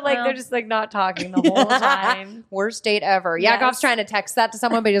 But they're just like not talking the whole time. Worst date ever. Yes. Yakov's trying to text that to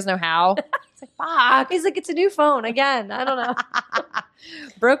someone, but he doesn't know how. It's like, fuck. He's like, it's a new phone again. I don't know.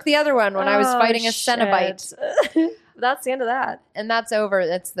 Broke the other one when I was fighting a Cenobite. That's the end of that. And that's over.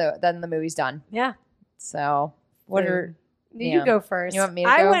 Then the movie's done. Yeah. So You go first. You want me to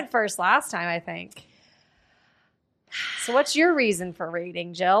I go? went first last time, I think. So what's your reason for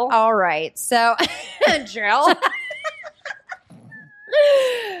rating, Jill? All right. So, Jill.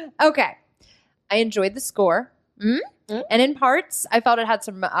 Okay. I enjoyed the score. And in parts, I felt it had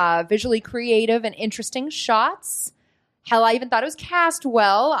some visually creative and interesting shots. Hell, I even thought it was cast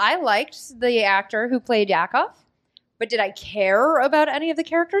well. I liked the actor who played Yakov. But did I care about any of the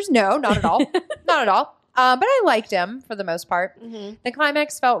characters? No, not at all. Not at all. But I liked him for the most part. Mm-hmm. The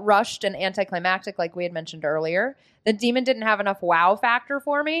climax felt rushed and anticlimactic, like we had mentioned earlier. The demon didn't have enough wow factor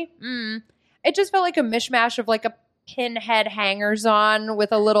for me. It just felt like a mishmash of like a pinhead hangers on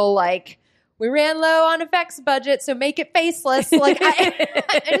with a little like, we ran low on effects budget, so make it faceless. Like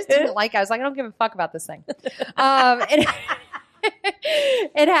I just didn't like it. I was like, I don't give a fuck about this thing.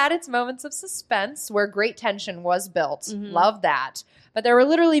 It had its moments of suspense where great tension was built. Love that. But there were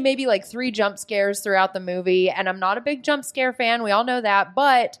literally maybe like 3 jump scares throughout the movie. And I'm not a big jump scare fan. We all know that.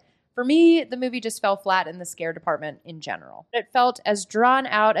 But for me, the movie just fell flat in the scare department in general. It felt as drawn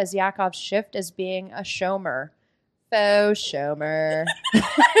out as Yakov's shift as being a showmer. Faux showmer.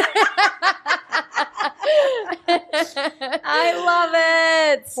 I love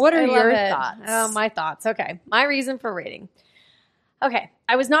it. What are I love your it. thoughts? Oh, my thoughts. Okay. My reason for rating. Okay.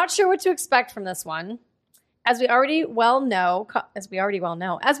 I was not sure what to expect from this one. As we already know,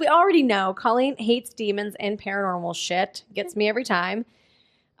 Colleen hates demons and paranormal shit. Gets me every time.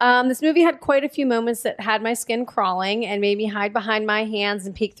 This movie had quite a few moments that had my skin crawling and made me hide behind my hands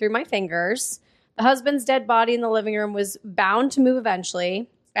and peek through my fingers. The husband's dead body in the living room was bound to move eventually.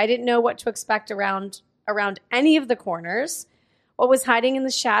 I didn't know what to expect around any of the corners. What was hiding in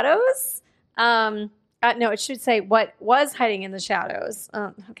the shadows? No, it should say what was hiding in the shadows.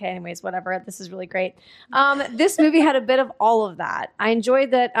 Okay, anyways, whatever. This is really great. This movie had a bit of all of that. I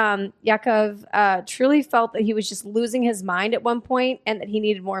enjoyed that Yakov truly felt that he was just losing his mind at one point and that he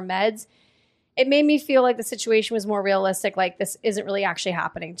needed more meds. It made me feel like the situation was more realistic, like this isn't really actually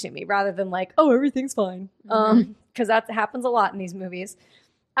happening to me, rather than like, oh, everything's fine. Because that happens a lot in these movies.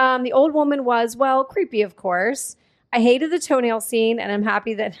 The old woman was, well, creepy, of course. I hated the toenail scene, and I'm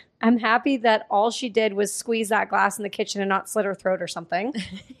happy that all she did was squeeze that glass in the kitchen and not slit her throat or something,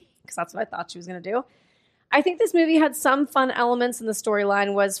 because that's what I thought she was going to do. I think this movie had some fun elements, and the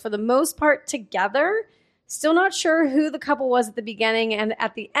storyline was, for the most part, together. Still not sure who the couple was at the beginning and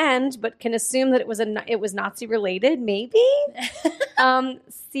at the end, but can assume that it was Nazi related, maybe.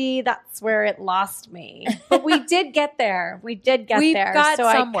 See, that's where it lost me. But we did get there. We got so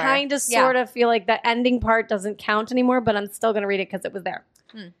somewhere. I kind of sort of feel like the ending part doesn't count anymore, but I'm still going to read it because it was there.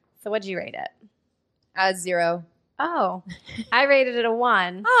 So what'd you rate it? 0. Oh, I rated it a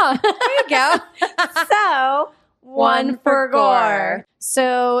 1. Oh, there you go. So 1 for gore.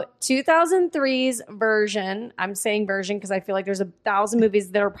 So 2003's version, I'm saying version because I feel like there's 1,000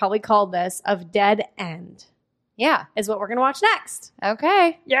 movies that are probably called this, of Dead End. Yeah. Is what we're going to watch next.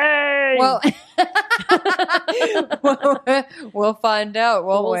 Okay. Yay! Well, we'll find out,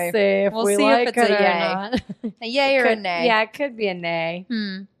 won't we? We'll see if we like if it's it a or yay. not. A yay or a nay. Yeah, it could be a nay.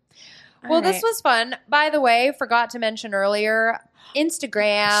 Well, this was fun. By the way, forgot to mention earlier,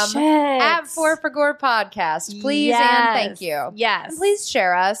 Instagram at 4 for Gore Podcast. Please and thank you. Yes. And please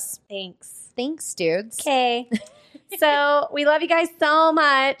share us. Thanks, dudes. Okay. So we love you guys so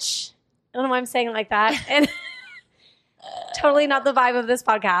much. I don't know why I'm saying it like that. And totally not the vibe of this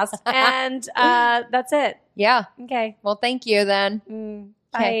podcast. And that's it. Yeah. Okay. Well, thank you then.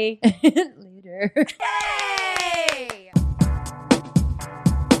 Bye. Later. Yay!